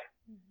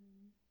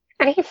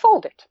 And he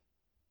folded.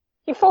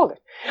 He folded.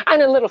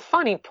 And a little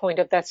funny point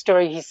of that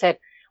story, he said,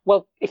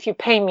 well, if you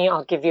pay me,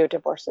 I'll give you a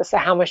divorce. I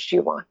said, how much do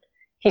you want?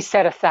 He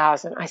said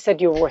 1,000. I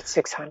said, you're worth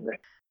 600.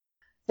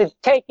 He said,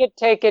 take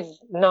it,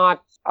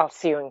 not, I'll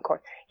see you in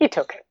court. He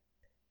took it.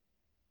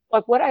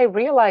 But what I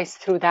realized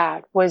through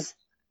that was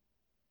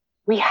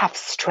we have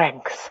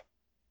strength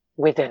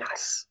within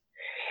us.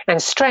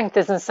 And strength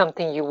isn't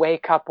something you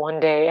wake up one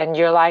day and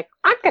you're like,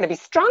 I'm going to be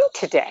strong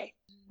today.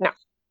 No,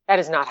 that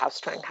is not how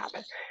strength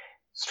happens.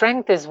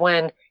 Strength is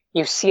when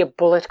you see a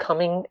bullet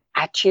coming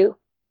at you.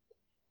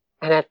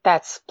 And at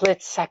that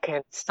split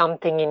second,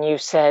 something in you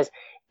says,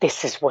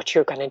 this is what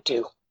you're going to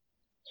do.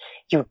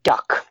 You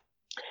duck.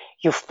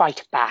 You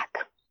fight back.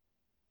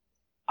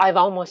 I've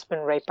almost been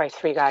raped by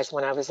 3 guys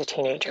when I was a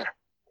teenager.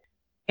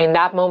 In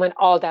that moment,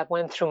 all that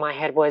went through my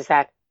head was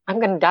that I'm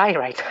going to die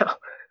right now.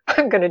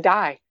 I'm going to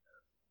die.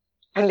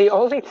 And the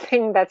only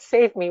thing that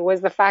saved me was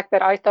the fact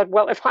that I thought,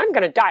 well, if I'm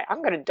going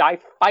to die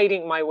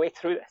fighting my way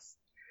through this.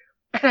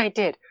 And I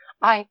did.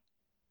 I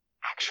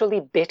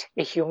actually bit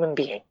a human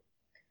being.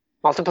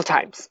 Multiple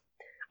times.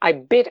 I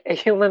bit a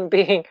human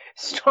being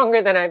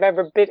stronger than I've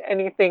ever bit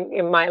anything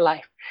in my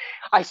life.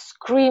 I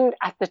screamed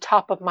at the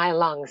top of my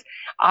lungs.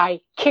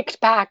 I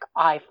kicked back.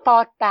 I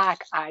fought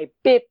back. I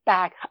bit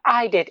back.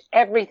 I did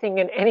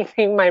everything and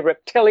anything my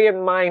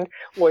reptilian mind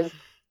was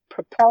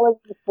propelling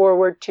me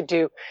forward to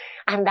do.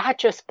 And that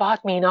just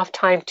bought me enough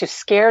time to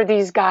scare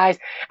these guys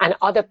and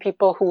other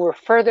people who were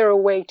further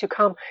away to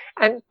come.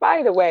 And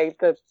by the way,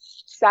 the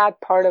sad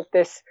part of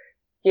this,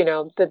 you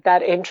know,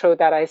 that intro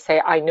that I say,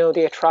 I know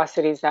the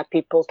atrocities that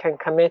people can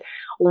commit.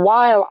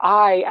 While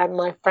I and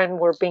my friend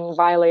were being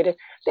violated,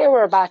 there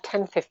were about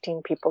 10,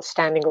 15 people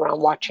standing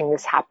around watching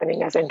this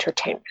happening as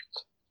entertainment.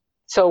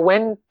 So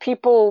when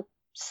people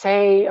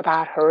say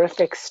about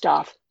horrific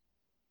stuff,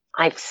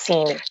 I've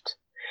seen it.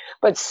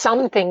 But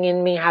something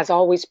in me has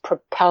always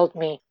propelled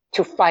me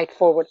to fight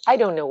forward. I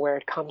don't know where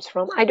it comes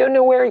from. I don't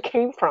know where it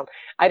came from.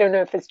 I don't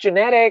know if it's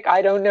genetic.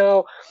 I don't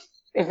know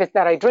if it's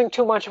that I drink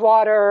too much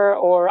water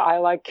or I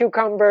like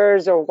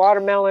cucumbers or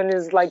watermelon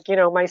is like, you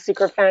know, my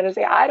secret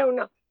fantasy. I don't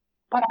know.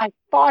 But I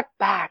fought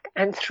back.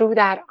 And through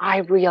that, I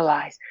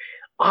realized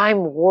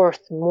I'm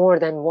worth more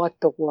than what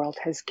the world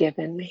has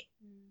given me.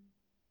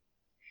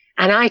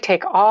 And I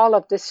take all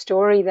of this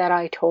story that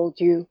I told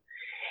you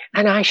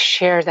and I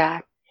share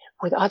that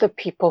with other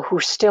people who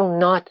are still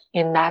not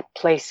in that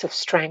place of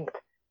strength.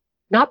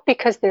 Not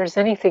because there's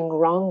anything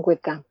wrong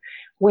with them.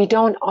 We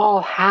don't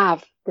all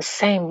have the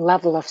same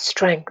level of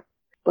strength.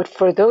 But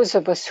for those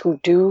of us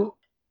who do,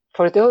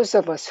 for those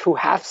of us who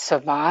have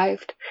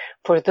survived,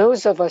 for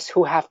those of us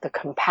who have the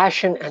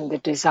compassion and the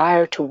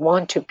desire to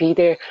want to be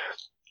there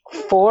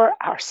for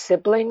our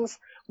siblings,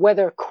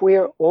 whether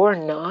queer or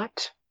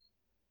not,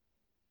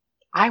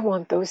 I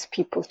want those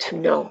people to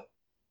know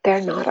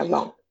they're not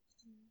alone.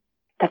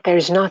 That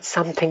there's not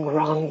something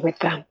wrong with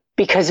them,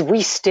 because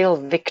we still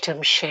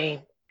victim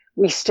shame.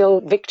 We still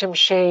victim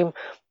shame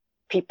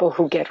people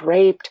who get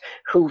raped,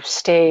 who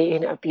stay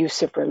in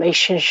abusive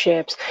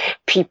relationships,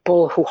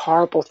 people who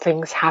horrible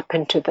things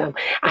happen to them.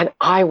 And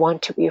I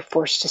want to be a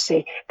force to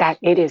say that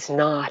it is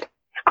not.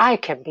 I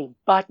can be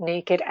butt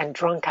naked and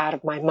drunk out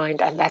of my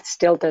mind, and that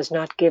still does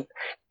not give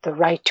the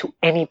right to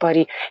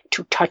anybody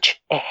to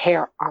touch a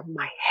hair on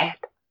my head.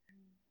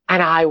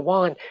 And I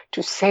want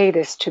to say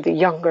this to the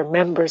younger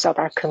members of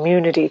our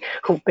community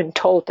who've been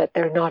told that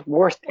they're not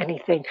worth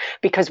anything.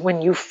 Because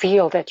when you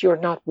feel that you're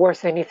not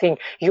worth anything,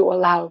 you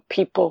allow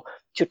people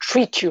to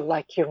treat you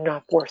like you're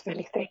not worth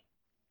anything.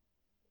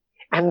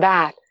 And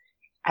that,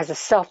 as a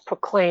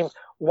self-proclaimed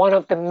one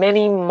of the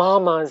many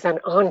mamas and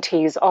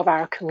aunties of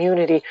our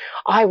community,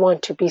 I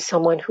want to be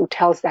someone who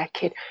tells that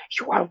kid,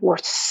 you are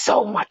worth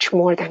so much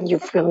more than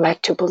you've been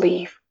led to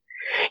believe.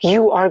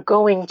 You are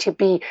going to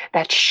be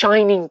that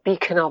shining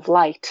beacon of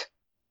light.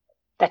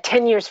 That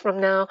 10 years from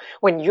now,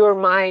 when you're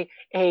my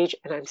age,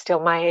 and I'm still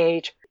my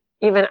age,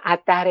 even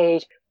at that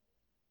age,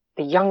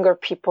 the younger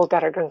people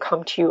that are going to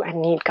come to you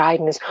and need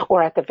guidance,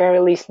 or at the very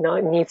least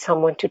need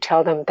someone to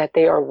tell them that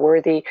they are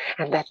worthy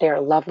and that they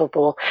are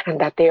lovable and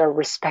that they are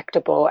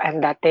respectable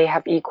and that they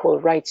have equal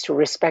rights to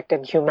respect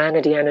and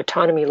humanity and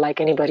autonomy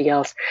like anybody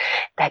else,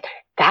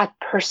 that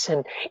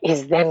person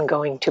is then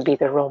going to be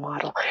the role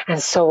model,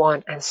 and so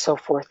on and so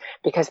forth,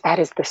 because that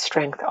is the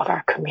strength of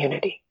our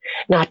community,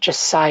 not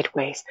just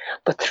sideways,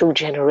 but through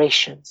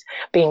generations,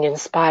 being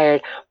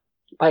inspired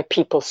by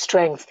people's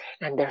strength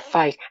and their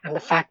fight and the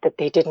fact that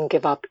they didn't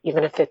give up,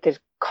 even if it did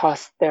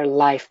cost their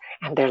life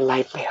and their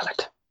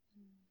livelihood.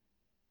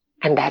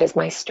 And that is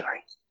my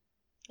story.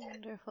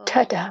 Wonderful.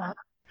 Ta-da.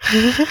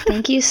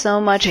 Thank you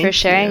so much for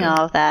sharing you.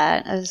 all of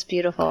that. It was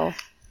beautiful.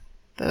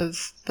 That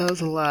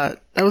was a lot.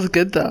 That was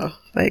good though.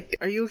 Like,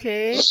 are you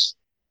okay?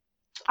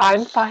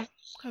 I'm fine.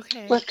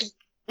 Okay. Look,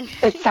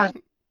 it's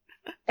sunny.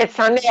 It's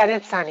Sunday and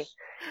it's sunny.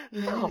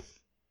 No.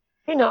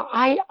 You know,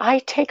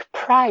 I take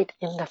pride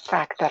in the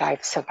fact that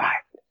I've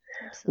survived.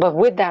 Absolutely. But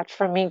with that,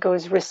 for me,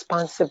 goes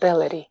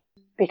responsibility.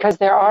 Because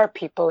there are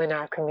people in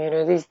our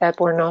communities that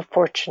were not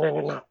fortunate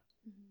enough.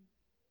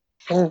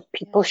 And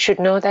people should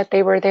know that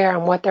they were there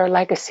and what their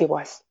legacy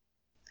was.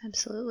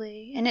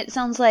 Absolutely. And it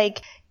sounds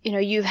like,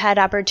 you've had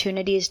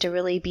opportunities to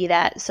really be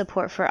that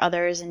support for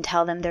others and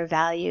tell them their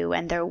value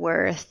and their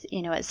worth,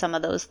 at some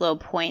of those low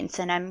points.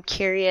 And I'm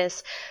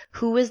curious,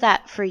 who was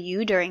that for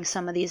you during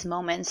some of these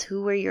moments?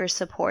 Who were your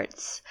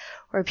supports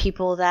or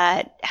people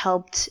that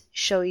helped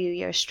show you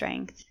your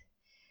strength?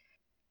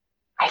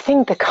 I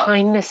think the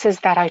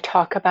kindnesses that I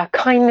talk about,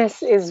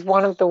 kindness is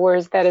one of the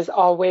words that is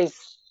always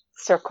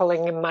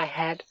circling in my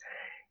head.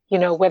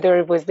 Whether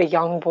it was the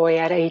young boy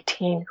at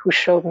 18 who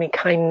showed me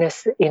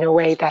kindness in a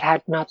way that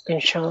had not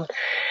been shown,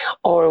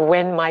 or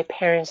when my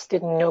parents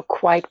didn't know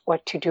quite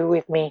what to do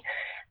with me,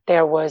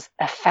 there was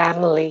a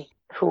family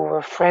who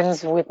were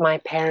friends with my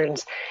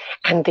parents,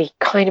 and they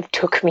kind of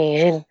took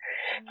me in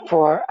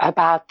for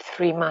about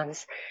 3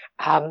 months.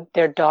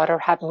 Their daughter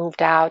had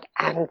moved out,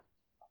 and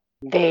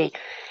they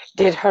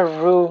did her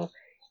room.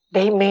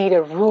 They made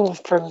a room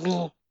for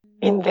me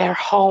in their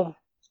home.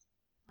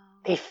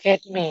 They fed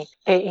me.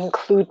 They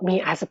include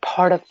me as a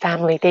part of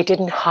family. They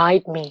didn't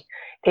hide me.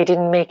 They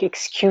didn't make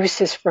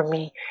excuses for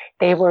me.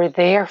 They were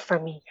there for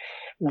me.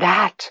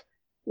 That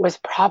was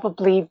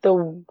probably the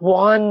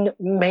one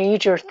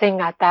major thing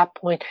at that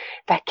point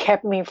that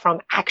kept me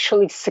from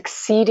actually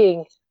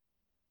succeeding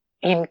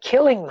in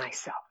killing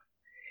myself.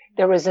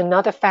 There was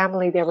another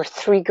family. There were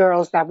 3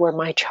 girls that were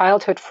my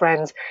childhood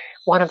friends.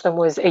 One of them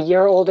was a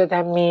year older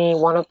than me.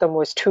 One of them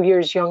was 2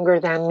 years younger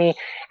than me.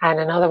 And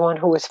another one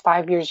who was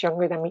 5 years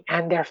younger than me.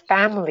 And their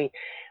family.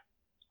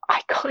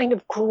 I kind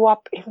of grew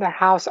up in their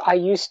house. I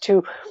used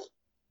to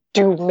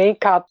do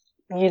makeup,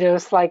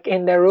 it's like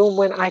in their room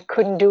when I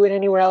couldn't do it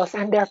anywhere else.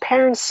 And their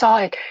parents saw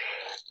it.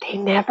 They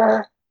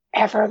never,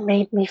 ever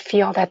made me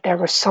feel that there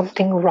was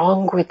something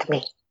wrong with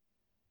me.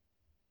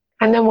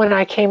 And then when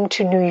I came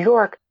to New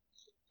York,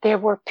 there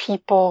were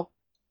people.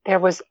 There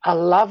was a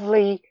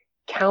lovely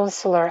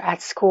counselor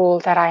at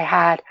school that I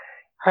had.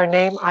 Her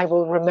name, I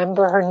will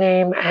remember her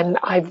name, and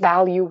I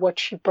value what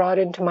she brought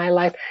into my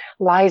life,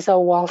 Liza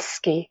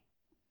Walsky.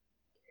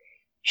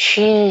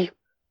 She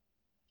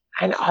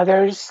and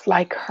others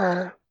like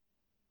her,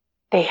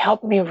 they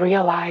helped me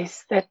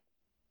realize that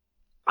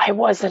I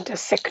wasn't a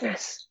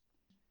sickness.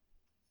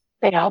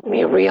 They helped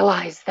me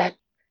realize that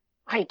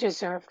I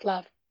deserved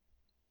love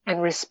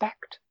and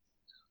respect.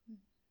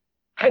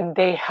 And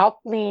they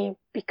helped me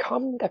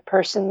become the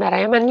person that I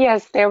am. And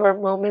yes, there were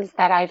moments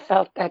that I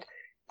felt that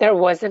there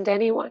wasn't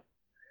anyone.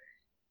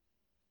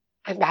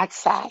 And that's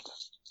sad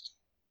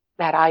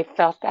that I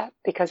felt that,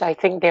 because I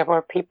think there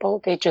were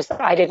people,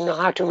 I didn't know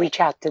how to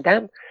reach out to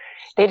them.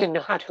 They didn't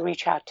know how to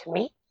reach out to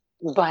me.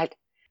 But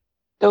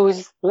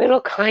those little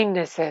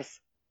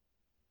kindnesses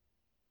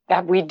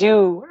that we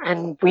do,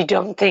 and we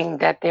don't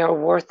think that they're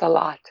worth a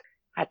lot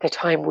at the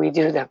time we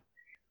do them.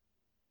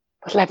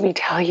 But let me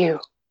tell you,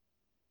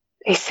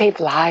 they save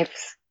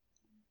lives.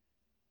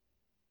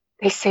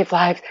 They save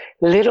lives.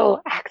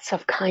 Little acts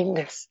of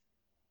kindness.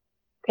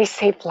 They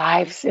save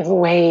lives in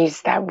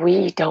ways that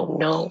we don't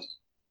know.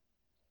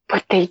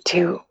 But they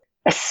do.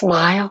 A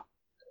smile,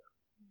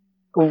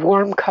 a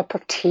warm cup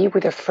of tea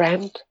with a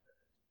friend,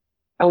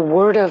 a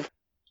word of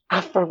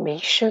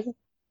affirmation,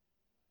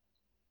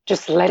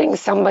 just letting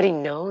somebody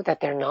know that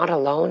they're not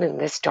alone in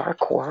this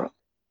dark world.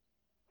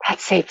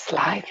 That saves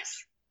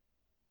lives.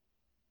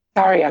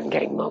 Sorry, I'm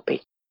getting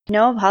mopey.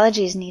 No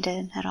apologies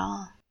needed at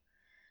all.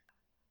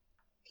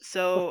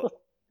 So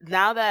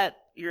now that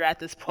you're at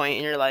this point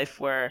in your life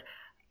where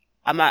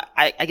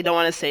I don't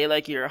want to say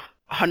like you're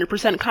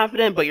 100%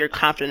 confident, but you're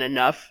confident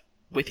enough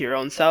with your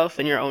own self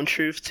and your own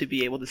truth to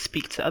be able to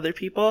speak to other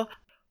people.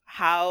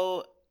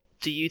 How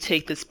do you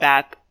take this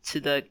back to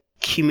the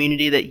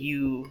community that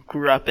you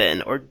grew up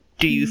in, or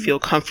do you feel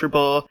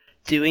comfortable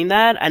doing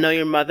that? I know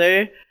your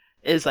mother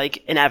is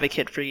like an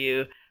advocate for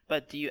you,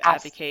 but do you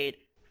advocate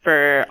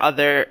for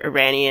other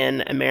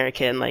Iranian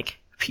American like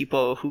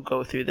people who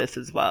go through this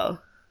as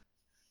well?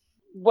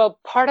 Well,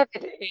 part of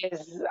it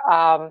is,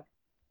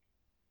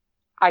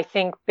 I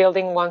think,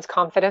 building one's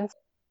confidence.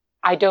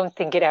 I don't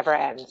think it ever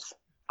ends.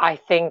 I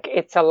think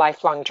it's a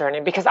lifelong journey,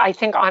 because I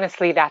think,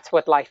 honestly, that's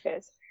what life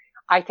is.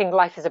 I think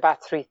life is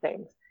about three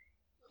things: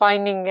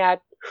 finding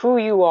out who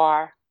you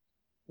are,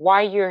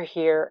 why you're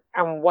here,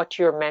 and what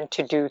you're meant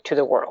to do to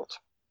the world.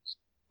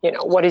 You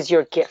know, what is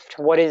your gift?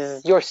 What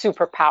is your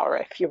superpower,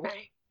 if you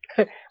may?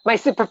 My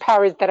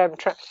superpower is that I'm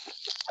trying.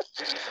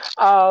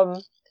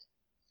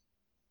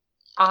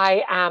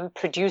 I am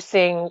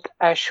producing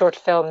a short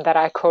film that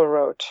I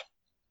co-wrote,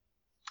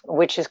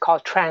 which is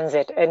called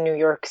Transit, a New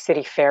York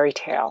City fairy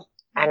tale.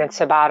 And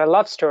it's about a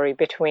love story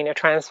between a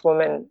trans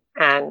woman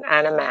and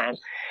a man.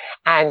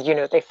 And, you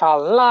know, they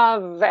fall in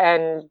love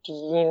and,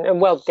 you know,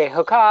 well, they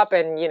hook up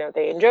and, you know,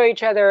 they enjoy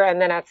each other.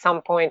 And then at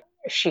some point,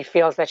 she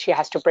feels that she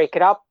has to break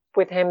it up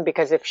with him,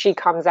 because if she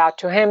comes out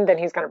to him, then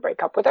he's going to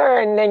break up with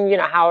her. And then, you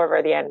know,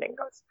 however the ending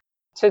goes.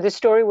 So the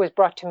story was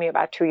brought to me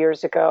about 2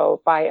 years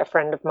ago by a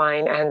friend of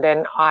mine. And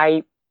then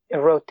I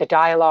wrote the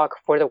dialogue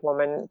for the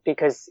woman,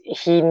 because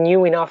he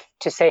knew enough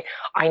to say,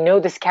 I know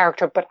this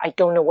character, but I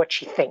don't know what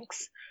she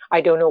thinks.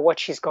 I don't know what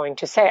she's going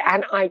to say.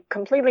 And I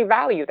completely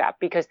value that,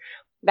 because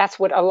that's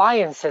what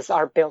alliances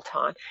are built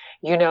on.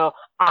 You know,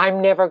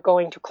 I'm never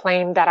going to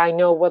claim that I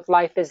know what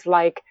life is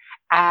like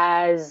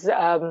as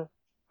a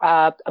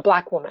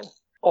Black woman,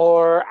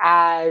 or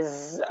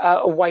as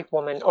a white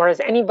woman, or as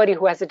anybody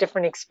who has a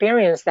different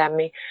experience than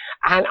me.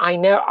 And I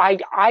know,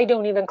 I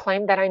don't even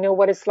claim that I know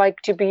what it's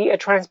like to be a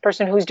trans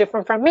person who's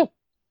different from me.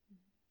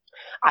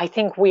 I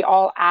think we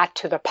all add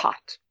to the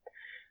pot.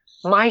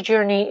 My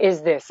journey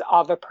is this,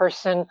 of a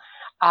person,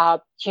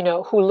 you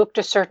know, who looked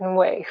a certain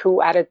way,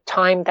 who at a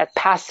time that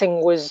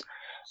passing was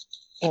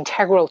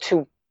integral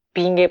to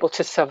being able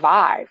to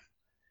survive,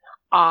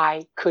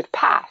 I could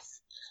pass.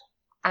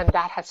 And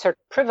that had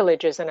certain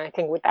privileges. And I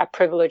think with that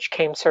privilege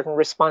came certain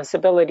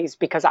responsibilities,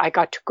 because I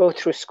got to go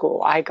through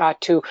school. I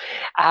got to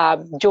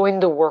join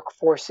the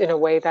workforce in a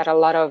way that a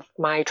lot of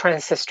my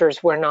trans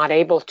sisters were not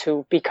able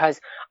to,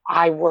 because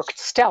I worked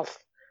stealth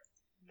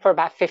for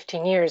about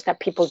 15 years that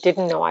people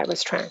didn't know I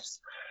was trans.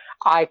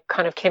 I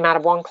kind of came out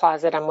of one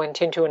closet and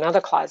went into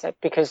another closet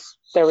because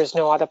there was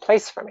no other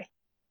place for me.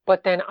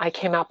 But then I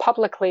came out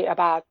publicly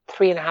about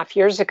 3.5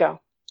 years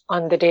ago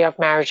on the day of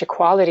marriage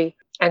equality.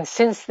 And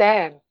since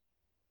then,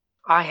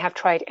 I have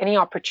tried any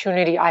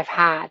opportunity I've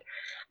had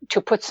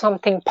to put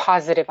something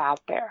positive out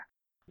there,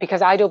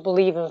 because I don't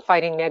believe in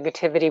fighting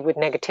negativity with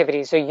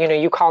negativity. So, you know,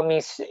 you call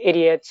me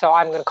idiot, so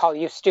I'm going to call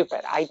you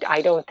stupid.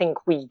 I don't think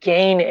we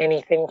gain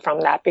anything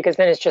from that, because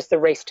then it's just the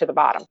race to the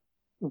bottom.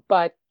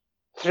 But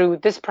through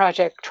this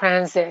project,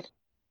 Transit,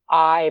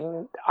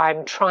 I'm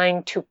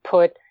trying to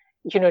put,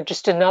 you know,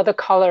 just another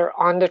color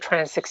on the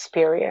trans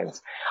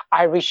experience.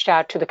 I reached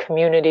out to the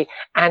community,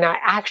 and I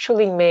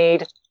actually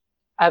made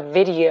a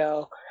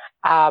video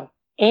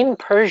in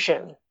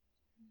Persian,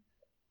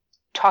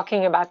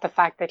 talking about the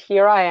fact that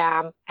here I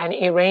am, an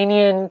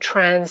Iranian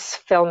trans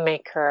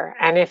filmmaker,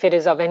 and if it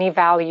is of any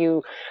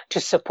value to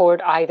support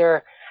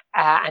either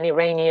an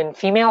Iranian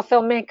female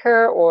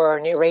filmmaker or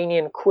an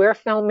Iranian queer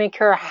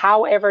filmmaker,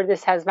 however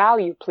this has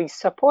value, please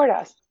support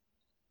us.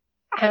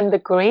 And the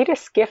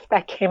greatest gift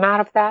that came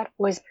out of that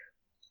was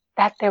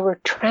that there were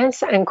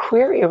trans and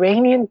queer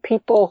Iranian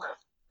people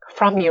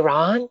from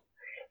Iran,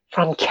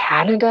 from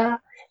Canada,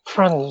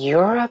 from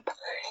Europe.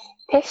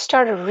 They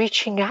started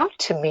reaching out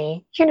to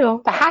me, you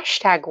know, the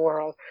hashtag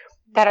world,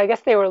 that I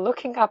guess they were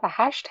looking up a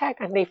hashtag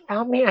and they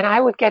found me, and I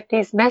would get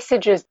these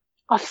messages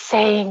of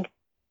saying,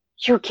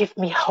 you give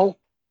me hope.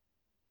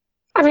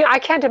 I mean, I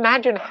can't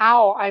imagine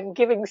how I'm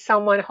giving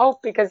someone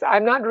hope, because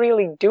I'm not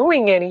really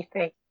doing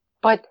anything.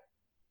 But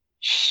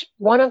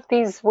one of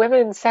these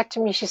women said to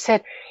me, she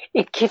said,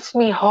 it gives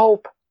me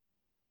hope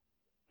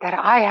that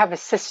I have a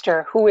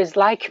sister who is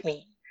like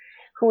me,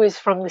 who is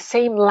from the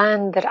same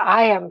land that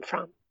I am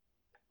from.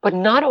 But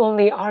not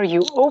only are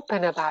you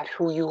open about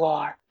who you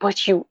are,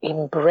 but you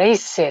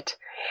embrace it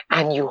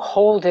and you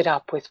hold it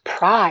up with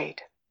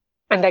pride.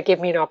 And that gave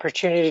me an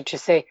opportunity to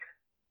say,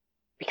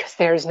 because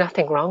there is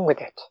nothing wrong with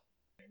it.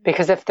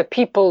 Because if the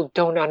people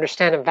don't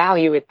understand and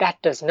value it,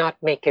 that does not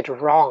make it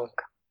wrong.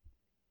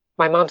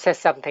 My mom says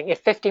something, if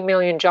 50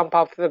 million jump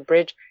off the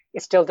bridge,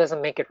 it still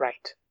doesn't make it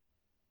right.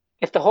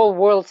 If the whole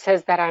world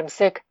says that I'm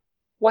sick,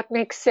 what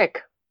makes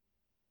sick?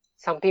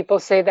 Some people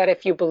say that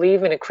if you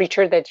believe in a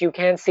creature that you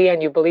can't see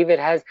and you believe it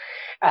has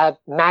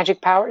magic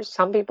powers,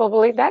 some people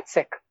believe that's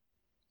sick.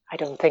 I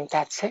don't think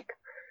that's sick.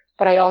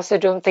 but I also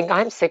don't think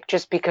I'm sick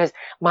just because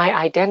my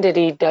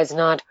identity does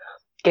not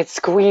get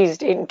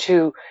squeezed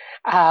into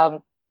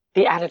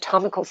the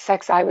anatomical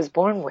sex I was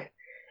born with.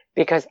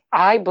 Because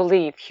I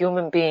believe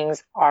human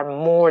beings are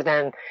more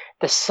than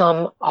the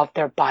sum of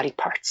their body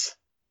parts.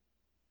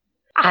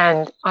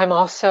 And I'm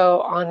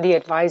also on the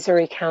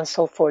Advisory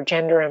Council for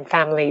Gender and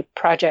Family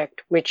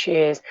Project, which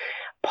is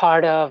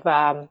part of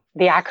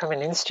the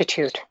Ackerman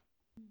Institute.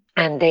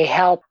 And they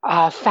help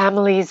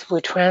families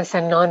with trans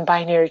and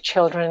non-binary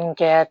children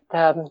get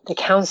the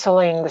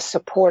counseling, the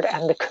support,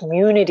 and the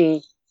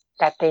community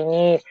that they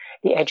need,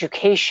 the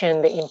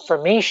education, the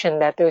information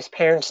that those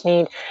parents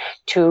need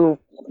to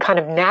kind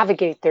of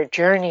navigate their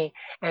journey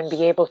and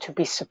be able to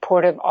be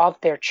supportive of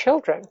their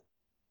children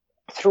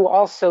through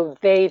also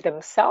they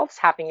themselves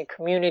having a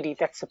community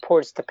that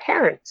supports the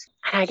parents.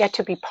 And I get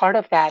to be part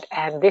of that.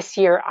 And this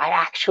year I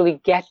actually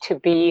get to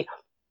be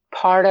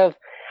part of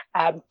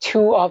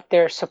 2 of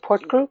their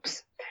support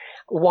groups,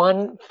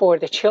 one for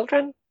the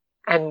children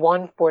and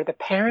one for the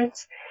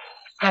parents.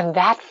 And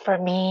that for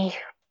me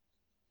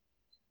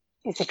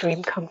is a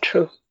dream come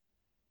true.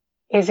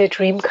 Is a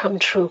dream come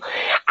true.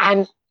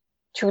 And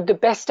to the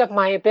best of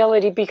my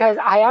ability, because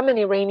I am an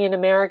Iranian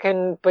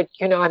American, but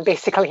I'm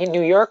basically a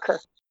New Yorker.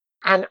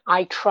 And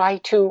I try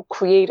to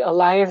create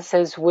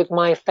alliances with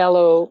my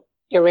fellow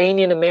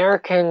Iranian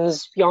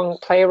Americans, young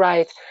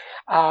playwrights,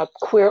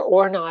 queer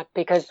or not,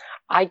 because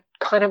I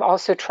kind of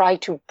also try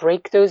to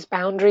break those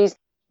boundaries.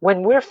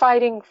 When we're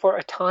fighting for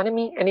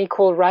autonomy and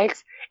equal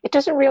rights, it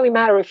doesn't really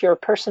matter if you're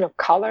a person of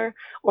color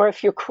or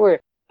if you're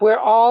queer. We're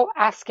all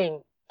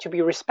asking to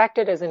be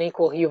respected as an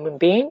equal human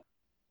being.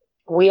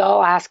 We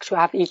all ask to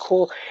have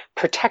equal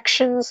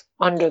protections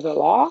under the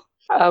law.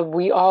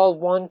 We all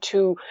want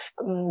to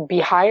be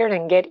hired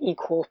and get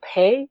equal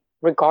pay,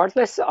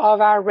 regardless of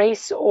our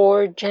race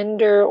or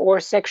gender or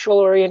sexual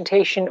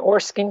orientation or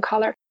skin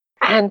color.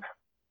 And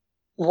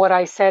what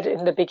I said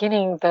in the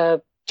beginning,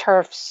 the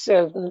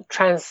TERFs,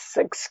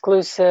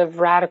 trans-exclusive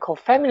radical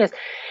feminists,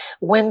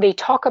 when they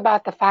talk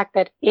about the fact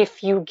that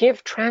if you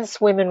give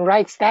trans women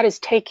rights, that is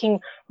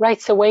taking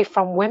rights away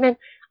from women,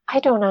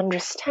 I don't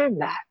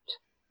understand that.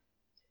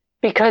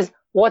 Because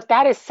what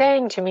that is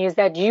saying to me is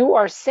that you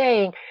are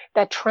saying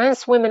that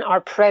trans women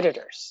are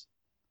predators.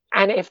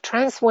 And if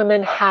trans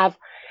women have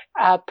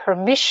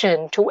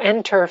permission to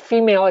enter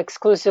female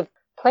exclusive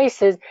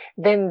places,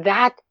 then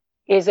that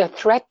is a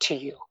threat to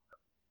you.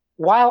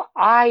 While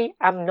I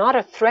am not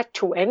a threat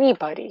to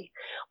anybody,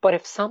 but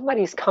if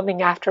somebody's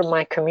coming after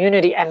my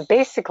community and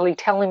basically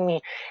telling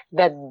me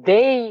that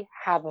they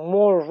have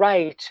more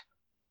right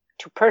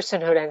to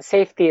personhood and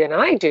safety than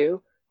I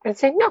do, then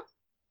say, no,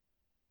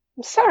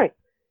 I'm sorry.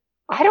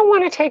 I don't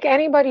want to take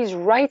anybody's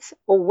rights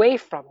away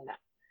from them.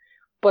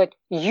 But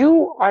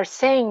you are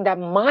saying that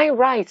my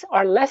rights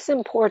are less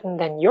important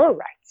than your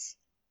rights.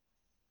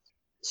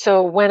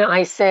 So when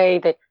I say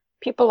that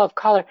people of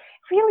color,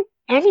 really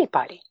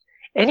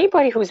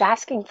anybody who's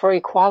asking for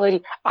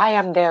equality, I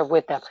am there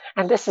with them.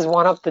 And this is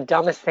one of the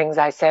dumbest things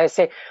I say. I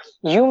say,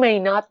 you may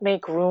not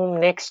make room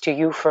next to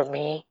you for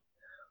me,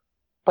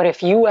 but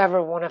if you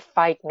ever want to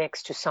fight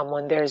next to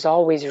someone, there's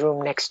always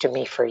room next to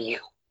me for you.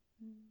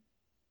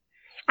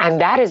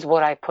 And that is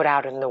what I put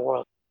out in the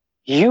world.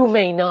 You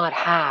may not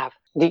have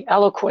the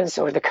eloquence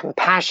or the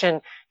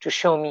compassion to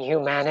show me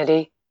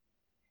humanity,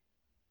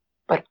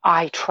 but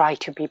I try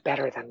to be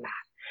better than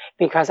that.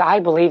 Because I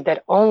believe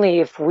that only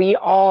if we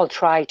all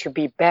try to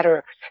be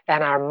better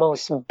than our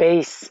most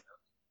base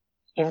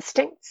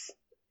instincts,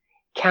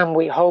 can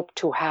we hope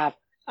to have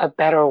a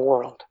better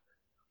world.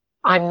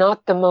 I'm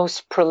not the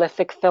most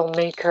prolific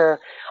filmmaker.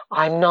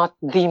 I'm not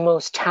the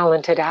most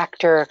talented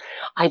actor.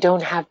 I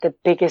don't have the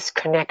biggest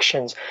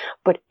connections.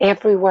 But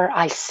everywhere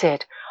I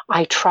sit,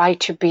 I try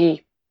to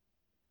be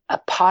a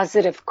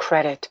positive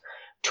credit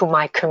to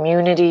my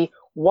community,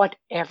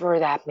 whatever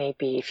that may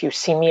be. If you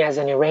see me as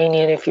an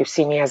Iranian, if you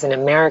see me as an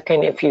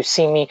American, if you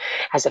see me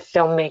as a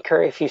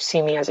filmmaker, if you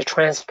see me as a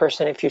trans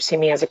person, if you see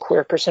me as a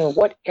queer person,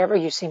 whatever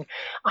you see me,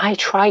 I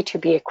try to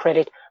be a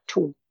credit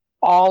to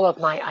all of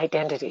my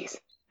identities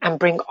and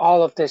bring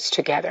all of this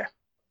together.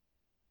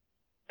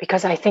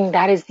 Because I think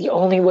that is the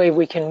only way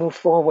we can move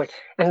forward.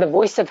 And the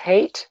voice of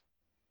hate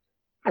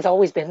has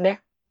always been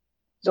there.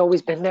 It's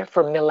always been there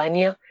for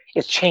millennia.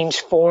 It's changed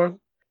form.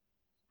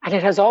 And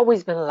it has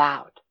always been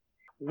loud.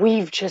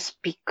 We've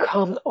just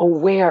become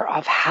aware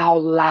of how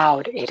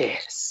loud it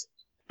is.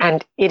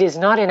 And it is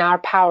not in our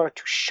power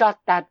to shut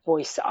that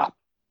voice up.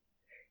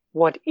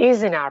 What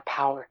is in our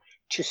power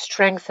to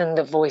strengthen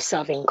the voice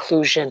of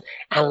inclusion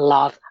and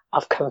love,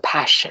 of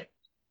compassion.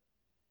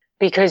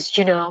 Because,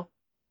 you know,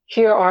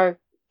 here are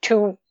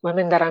two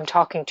women that I'm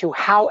talking to,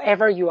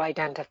 however you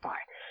identify,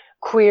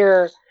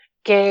 queer,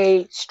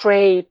 gay,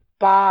 straight,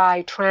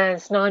 bi,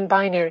 trans,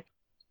 non-binary.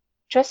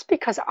 Just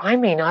because I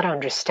may not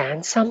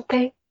understand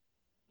something,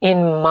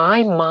 in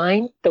my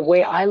mind, the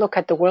way I look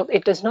at the world,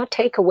 it does not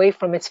take away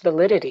from its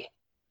validity.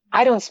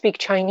 I don't speak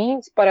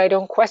Chinese, but I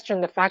don't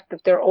question the fact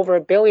that there are over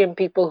 1 billion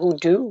people who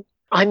do.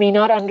 I may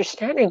not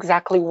understand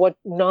exactly what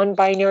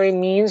non-binary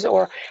means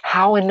or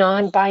how a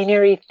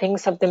non-binary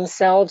thinks of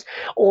themselves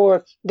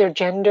or their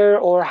gender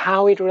or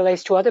how it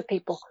relates to other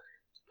people.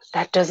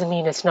 That doesn't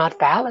mean it's not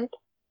valid.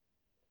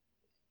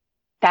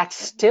 That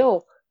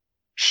still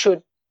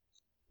should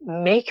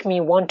make me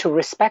want to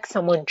respect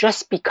someone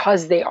just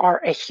because they are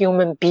a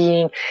human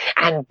being.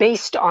 And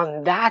based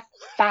on that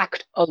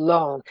fact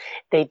alone,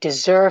 they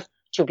deserve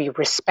to be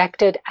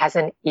respected as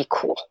an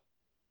equal.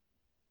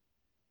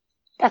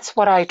 That's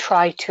what I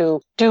try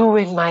to do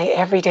in my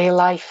everyday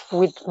life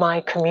with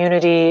my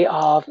community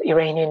of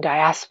Iranian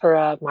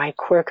diaspora, my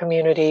queer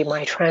community,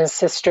 my trans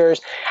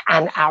sisters,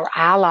 and our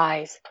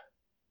allies.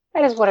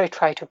 That is what I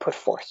try to put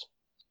forth.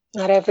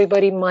 Not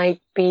everybody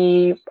might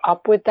be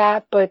up with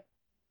that, but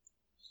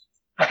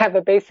I have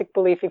a basic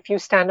belief. If you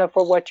stand up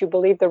for what you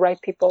believe, the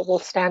right people will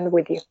stand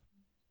with you.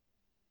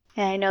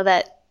 And I know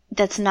that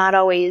that's not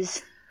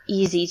always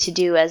easy to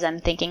do, as I'm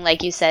thinking,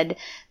 like you said,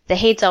 the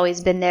hate's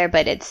always been there,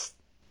 but it's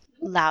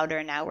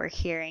louder now. We're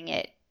hearing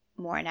it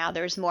more now.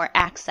 There's more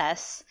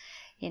access,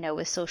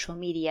 with social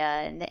media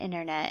and the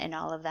internet and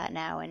all of that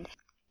now, and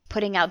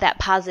putting out that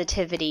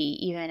positivity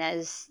even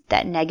as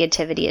that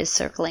negativity is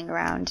circling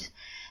around.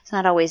 It's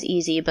not always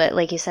easy, but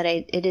like you said,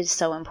 it is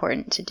so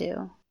important to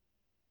do.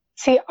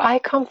 See, I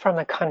come from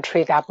a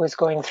country that was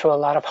going through a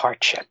lot of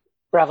hardship.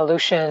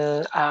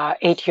 Revolution,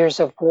 8 years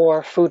of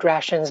war, food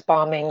rations,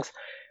 bombings.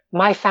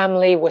 My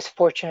family was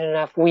fortunate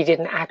enough we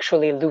didn't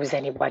actually lose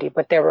anybody,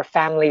 but there were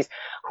families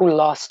who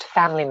lost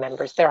family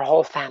members, their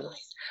whole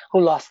families,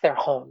 who lost their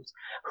homes,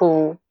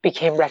 who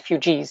became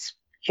refugees,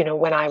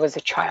 when I was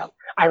a child.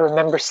 I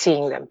remember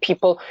seeing them,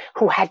 people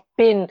who had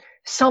been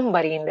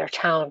somebody in their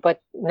town, but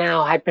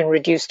now had been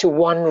reduced to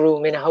one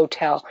room in a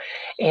hotel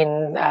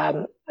in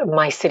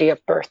my city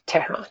of birth,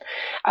 Tehran.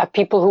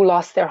 People who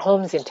lost their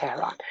homes in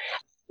Tehran.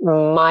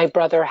 My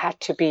brother had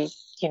to be,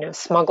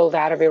 smuggled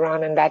out of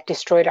Iran, and that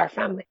destroyed our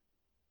family.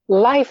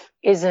 Life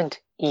isn't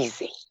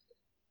easy.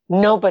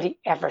 Nobody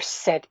ever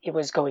said it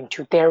was going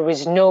to. There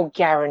was no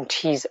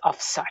guarantees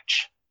of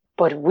such.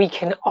 But we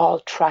can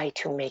all try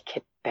to make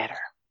it better.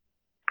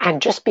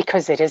 And just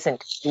because it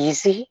isn't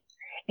easy,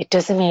 it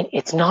doesn't mean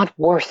it's not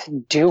worth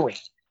doing.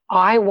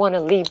 I want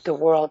to leave the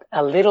world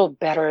a little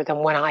better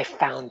than when I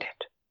found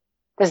it.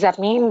 Does that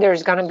mean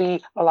there's going to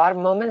be a lot of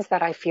moments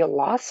that I feel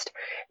lost,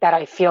 that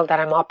I feel that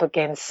I'm up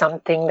against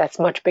something that's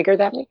much bigger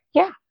than me?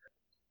 Yeah.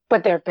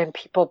 But there have been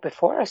people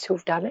before us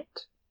who've done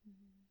it.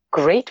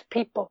 Great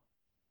people.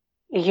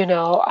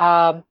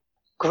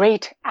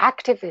 Great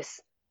activists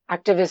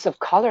of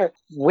color,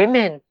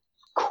 women,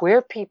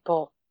 queer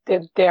people.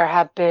 There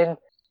have been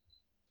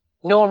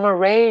Norma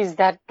Rays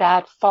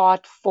that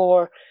fought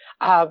for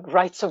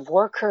rights of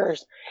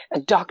workers,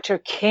 Dr.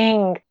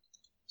 King,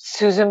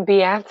 Susan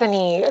B.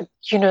 Anthony,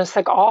 it's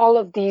like all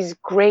of these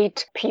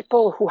great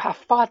people who have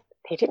fought.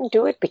 They didn't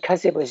do it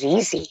because it was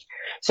easy.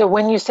 So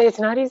when you say it's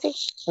not easy,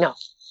 no,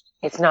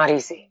 it's not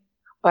easy.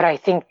 But I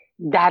think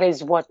that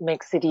is what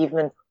makes it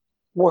even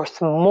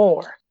worth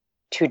more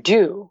to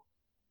do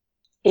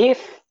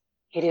if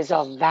it is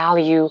of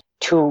value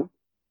to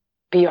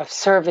be of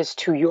service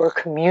to your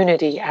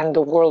community and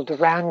the world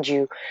around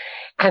you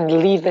and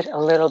leave it a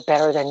little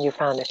better than you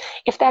found it.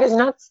 If that is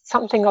not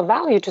something of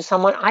value to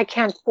someone, I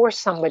can't force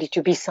somebody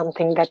to be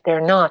something that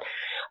they're not.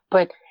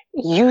 But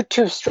you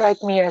two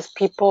strike me as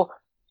people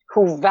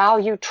who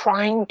value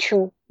trying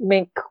to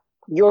make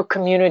your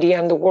community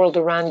and the world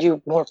around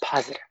you more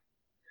positive.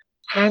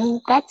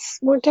 And that's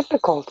more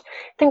difficult.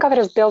 Think of it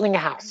as building a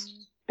house.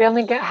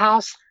 Building a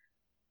house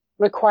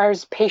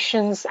requires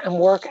patience and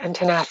work and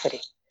tenacity.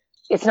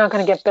 It's not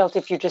going to get built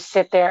if you just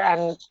sit there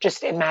and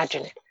just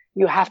imagine it.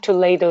 You have to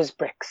lay those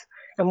bricks.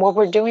 And what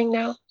we're doing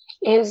now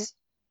is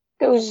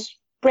those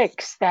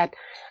bricks that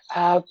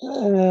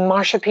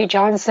Marsha P.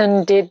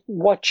 Johnson did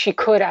what she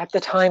could at the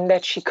time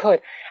that she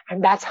could.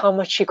 And that's how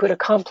much she could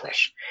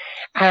accomplish.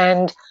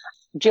 And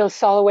Jill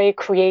Soloway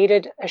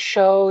created a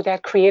show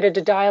that created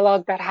a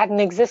dialogue that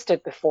hadn't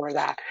existed before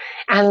that.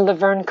 And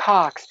Laverne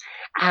Cox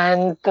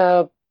and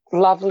the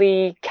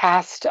lovely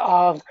cast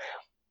of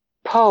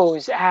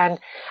Pose and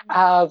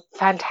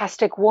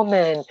Fantastic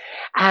Woman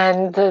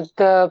and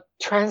the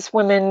trans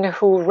women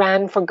who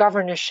ran for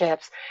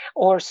governorships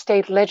or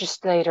state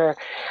legislator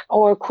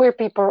or queer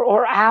people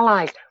or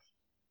allies.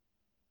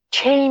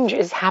 Change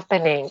is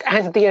happening.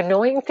 And the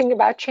annoying thing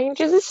about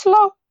change is it's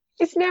slow.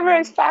 It's never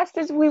as fast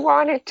as we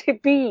want it to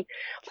be.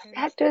 But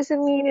that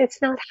doesn't mean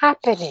it's not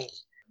happening.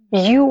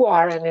 You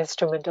are an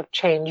instrument of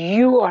change.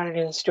 You are an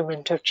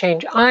instrument of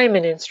change. I'm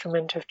an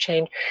instrument of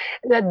change.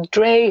 That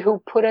Dre who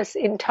put us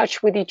in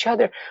touch with each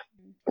other,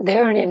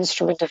 they're an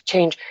instrument of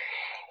change.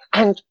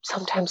 And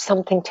sometimes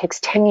something takes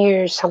 10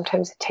 years,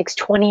 sometimes it takes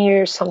 20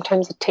 years,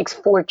 sometimes it takes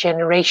 4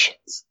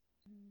 generations.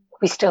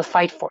 We still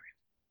fight for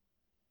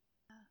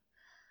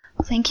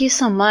it. Thank you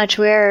so much.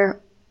 We're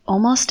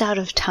almost out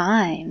of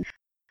time.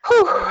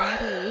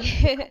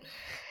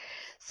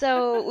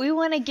 So we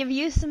want to give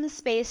you some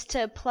space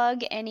to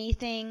plug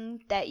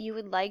anything that you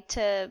would like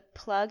to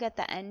plug at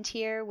the end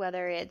here,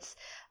 whether it's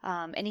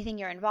anything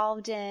you're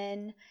involved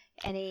in,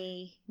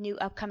 Any new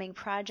upcoming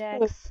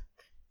projects?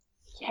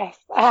 Yes.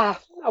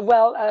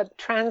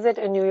 Transit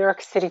in New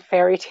York City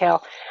Fairy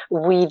Tale,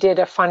 we did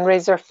a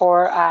fundraiser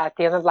for at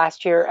the end of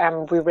last year,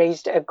 and we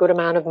raised a good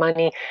amount of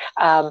money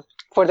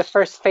for the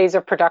first phase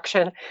of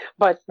production,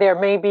 but there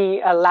may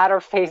be latter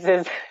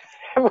phases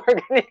and we're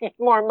going to need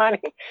more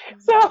money.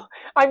 So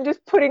I'm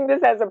just putting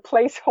this as a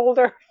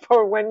placeholder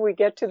for when we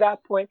get to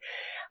that point.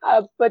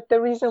 But the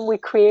reason we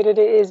created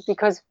it is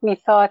because we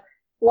thought,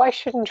 why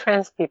shouldn't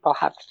trans people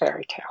have a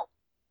fairy tale?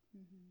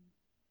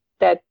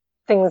 That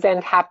things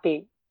end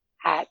happy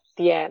at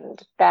the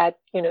end, that,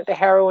 the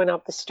heroine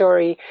of the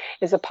story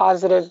is a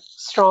positive,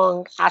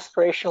 strong,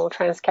 aspirational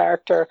trans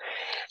character.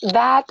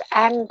 That,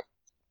 and,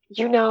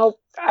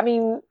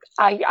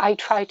 I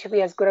try to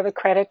be as good of a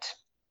credit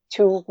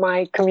to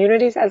my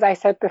communities, as I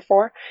said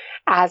before,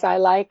 as I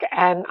like,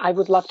 and I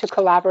would love to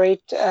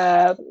collaborate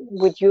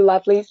with you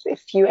lovelies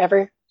if you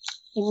ever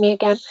meet me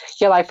again.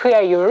 You're like,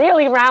 Priya, you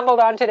really rambled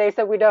on today,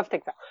 so we don't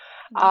think so.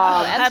 No,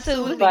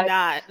 absolutely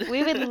not.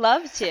 We would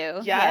love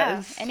to. Yes.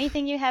 Yeah.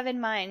 Anything you have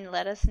in mind,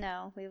 let us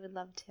know. We would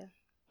love to.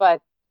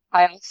 But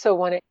I also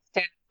want to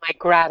extend my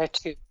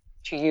gratitude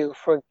to you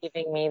for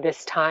giving me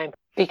this time,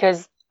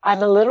 because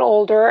I'm a little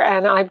older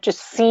and I've just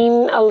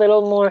seen a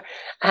little more.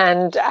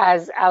 And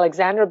as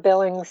Alexandra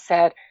Billings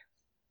said,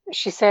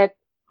 she said,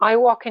 I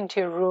walk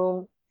into a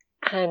room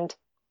and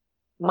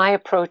my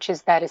approach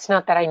is that it's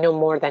not that I know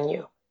more than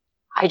you.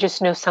 I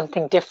just know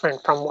something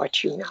different from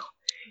what you know.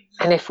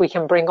 And if we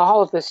can bring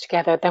all of this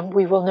together, then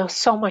we will know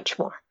so much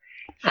more.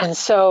 And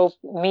so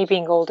me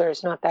being older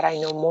is not that I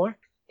know more.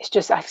 It's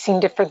just I've seen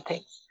different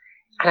things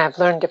and I've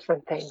learned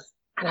different things.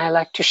 And I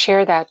like to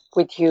share that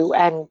with you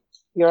and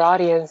your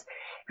audience.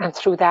 And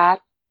through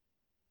that,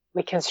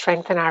 we can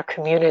strengthen our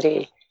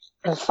community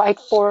and fight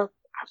for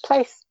our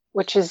place,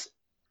 which is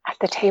at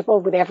the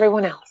table with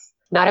everyone else.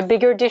 Not a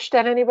bigger dish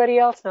than anybody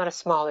else, not a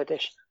smaller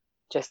dish.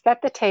 Just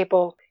at the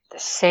table, the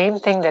same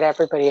thing that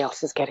everybody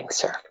else is getting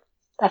served.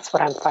 That's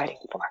what I'm fighting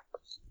for.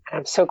 And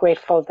I'm so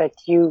grateful that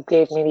you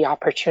gave me the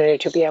opportunity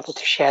to be able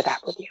to share that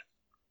with you.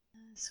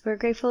 Yes, we're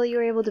grateful you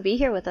were able to be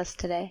here with us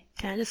today.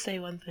 Can I just say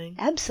one thing?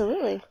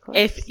 Absolutely. Of course.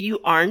 If you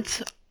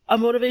aren't a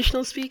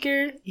motivational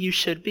speaker, you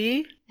should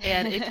be.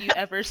 And if you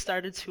ever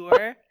start a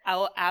tour, I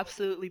will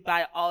absolutely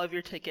buy all of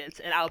your tickets,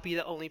 and I'll be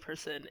the only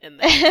person in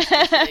there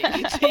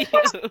listening to you.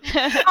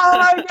 Oh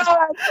my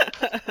God!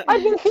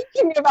 I've been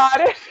thinking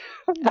about it.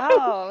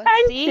 Oh,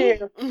 Thank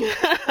you.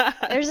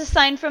 There's a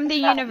sign from the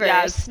universe.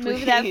 Yes,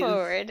 move that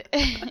forward.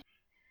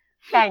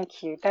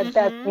 Thank you.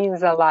 That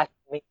means a lot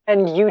to me.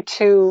 And you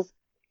too,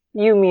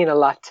 you mean a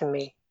lot to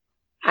me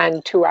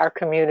and to our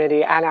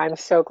community. And I'm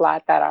so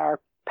glad that our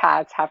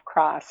paths have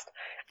crossed.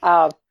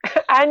 And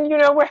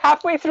we're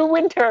halfway through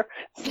winter.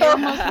 So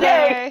almost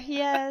there.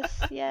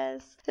 Yes.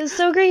 It was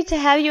so great to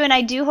have you, and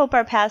I do hope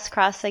our paths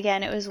cross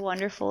again. It was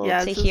wonderful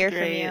to hear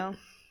from you.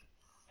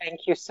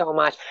 Thank you so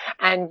much.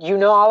 And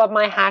all of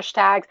my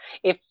hashtags.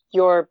 If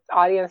your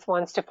audience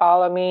wants to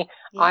follow me,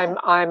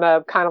 I'm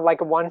a kind of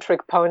like a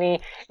one-trick pony.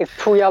 It's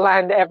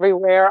Pooyaland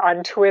everywhere,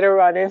 on Twitter,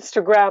 on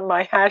Instagram.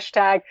 My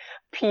hashtag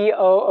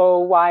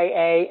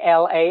POOYALAND.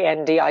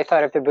 I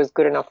thought if it was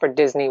good enough for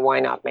Disney, why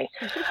not me?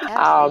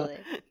 Absolutely.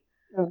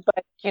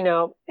 But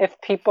if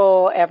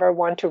people ever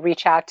want to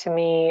reach out to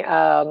me,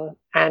 and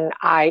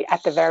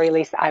at the very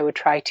least, I would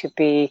try to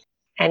be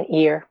an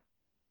ear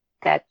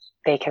that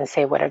they can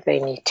say whatever they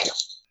need to.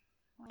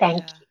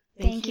 Thank you.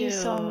 Thank you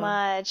so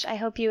much. I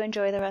hope you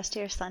enjoy the rest of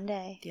your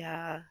Sunday.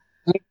 Yeah.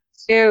 You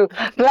too.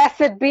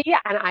 Blessed be,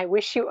 and I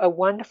wish you a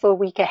wonderful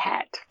week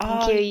ahead.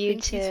 Thank you. You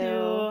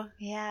too.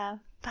 Yeah.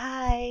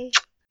 Bye.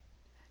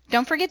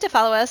 Don't forget to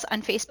follow us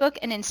on Facebook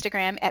and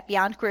Instagram at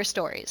Beyond Queer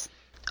Stories.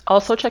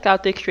 Also check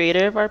out the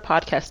creator of our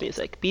podcast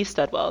music, B.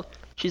 Studwell.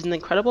 She's an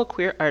incredible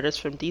queer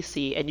artist from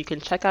DC, and you can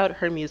check out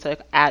her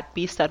music at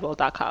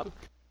bstudwell.com.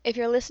 If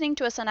you're listening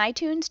to us on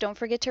iTunes, don't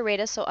forget to rate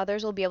us so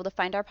others will be able to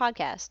find our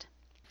podcast.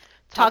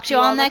 Talk to you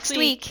all next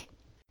week.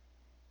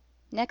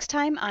 Next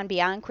time on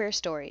Beyond Queer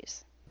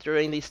Stories.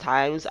 During these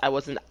times, I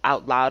wasn't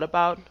out loud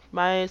about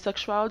my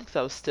sexuality because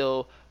I was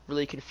still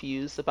really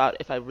confused about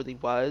if I really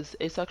was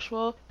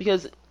asexual.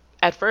 Because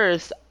at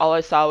first, all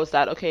I saw was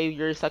that, okay,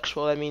 you're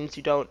asexual, that means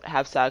you don't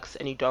have sex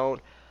and you don't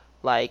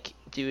like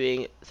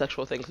doing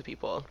sexual things with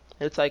people.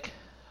 And it's like,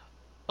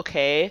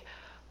 okay,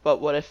 but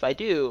what if I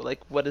do?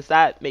 Like, what does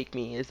that make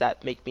me? Does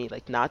that make me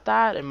like not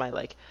that? Am I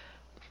like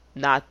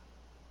not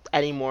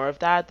any more of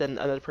that than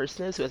another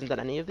person is who hasn't done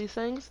any of these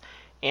things?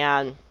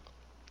 And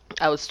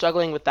I was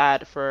struggling with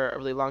that for a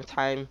really long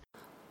time.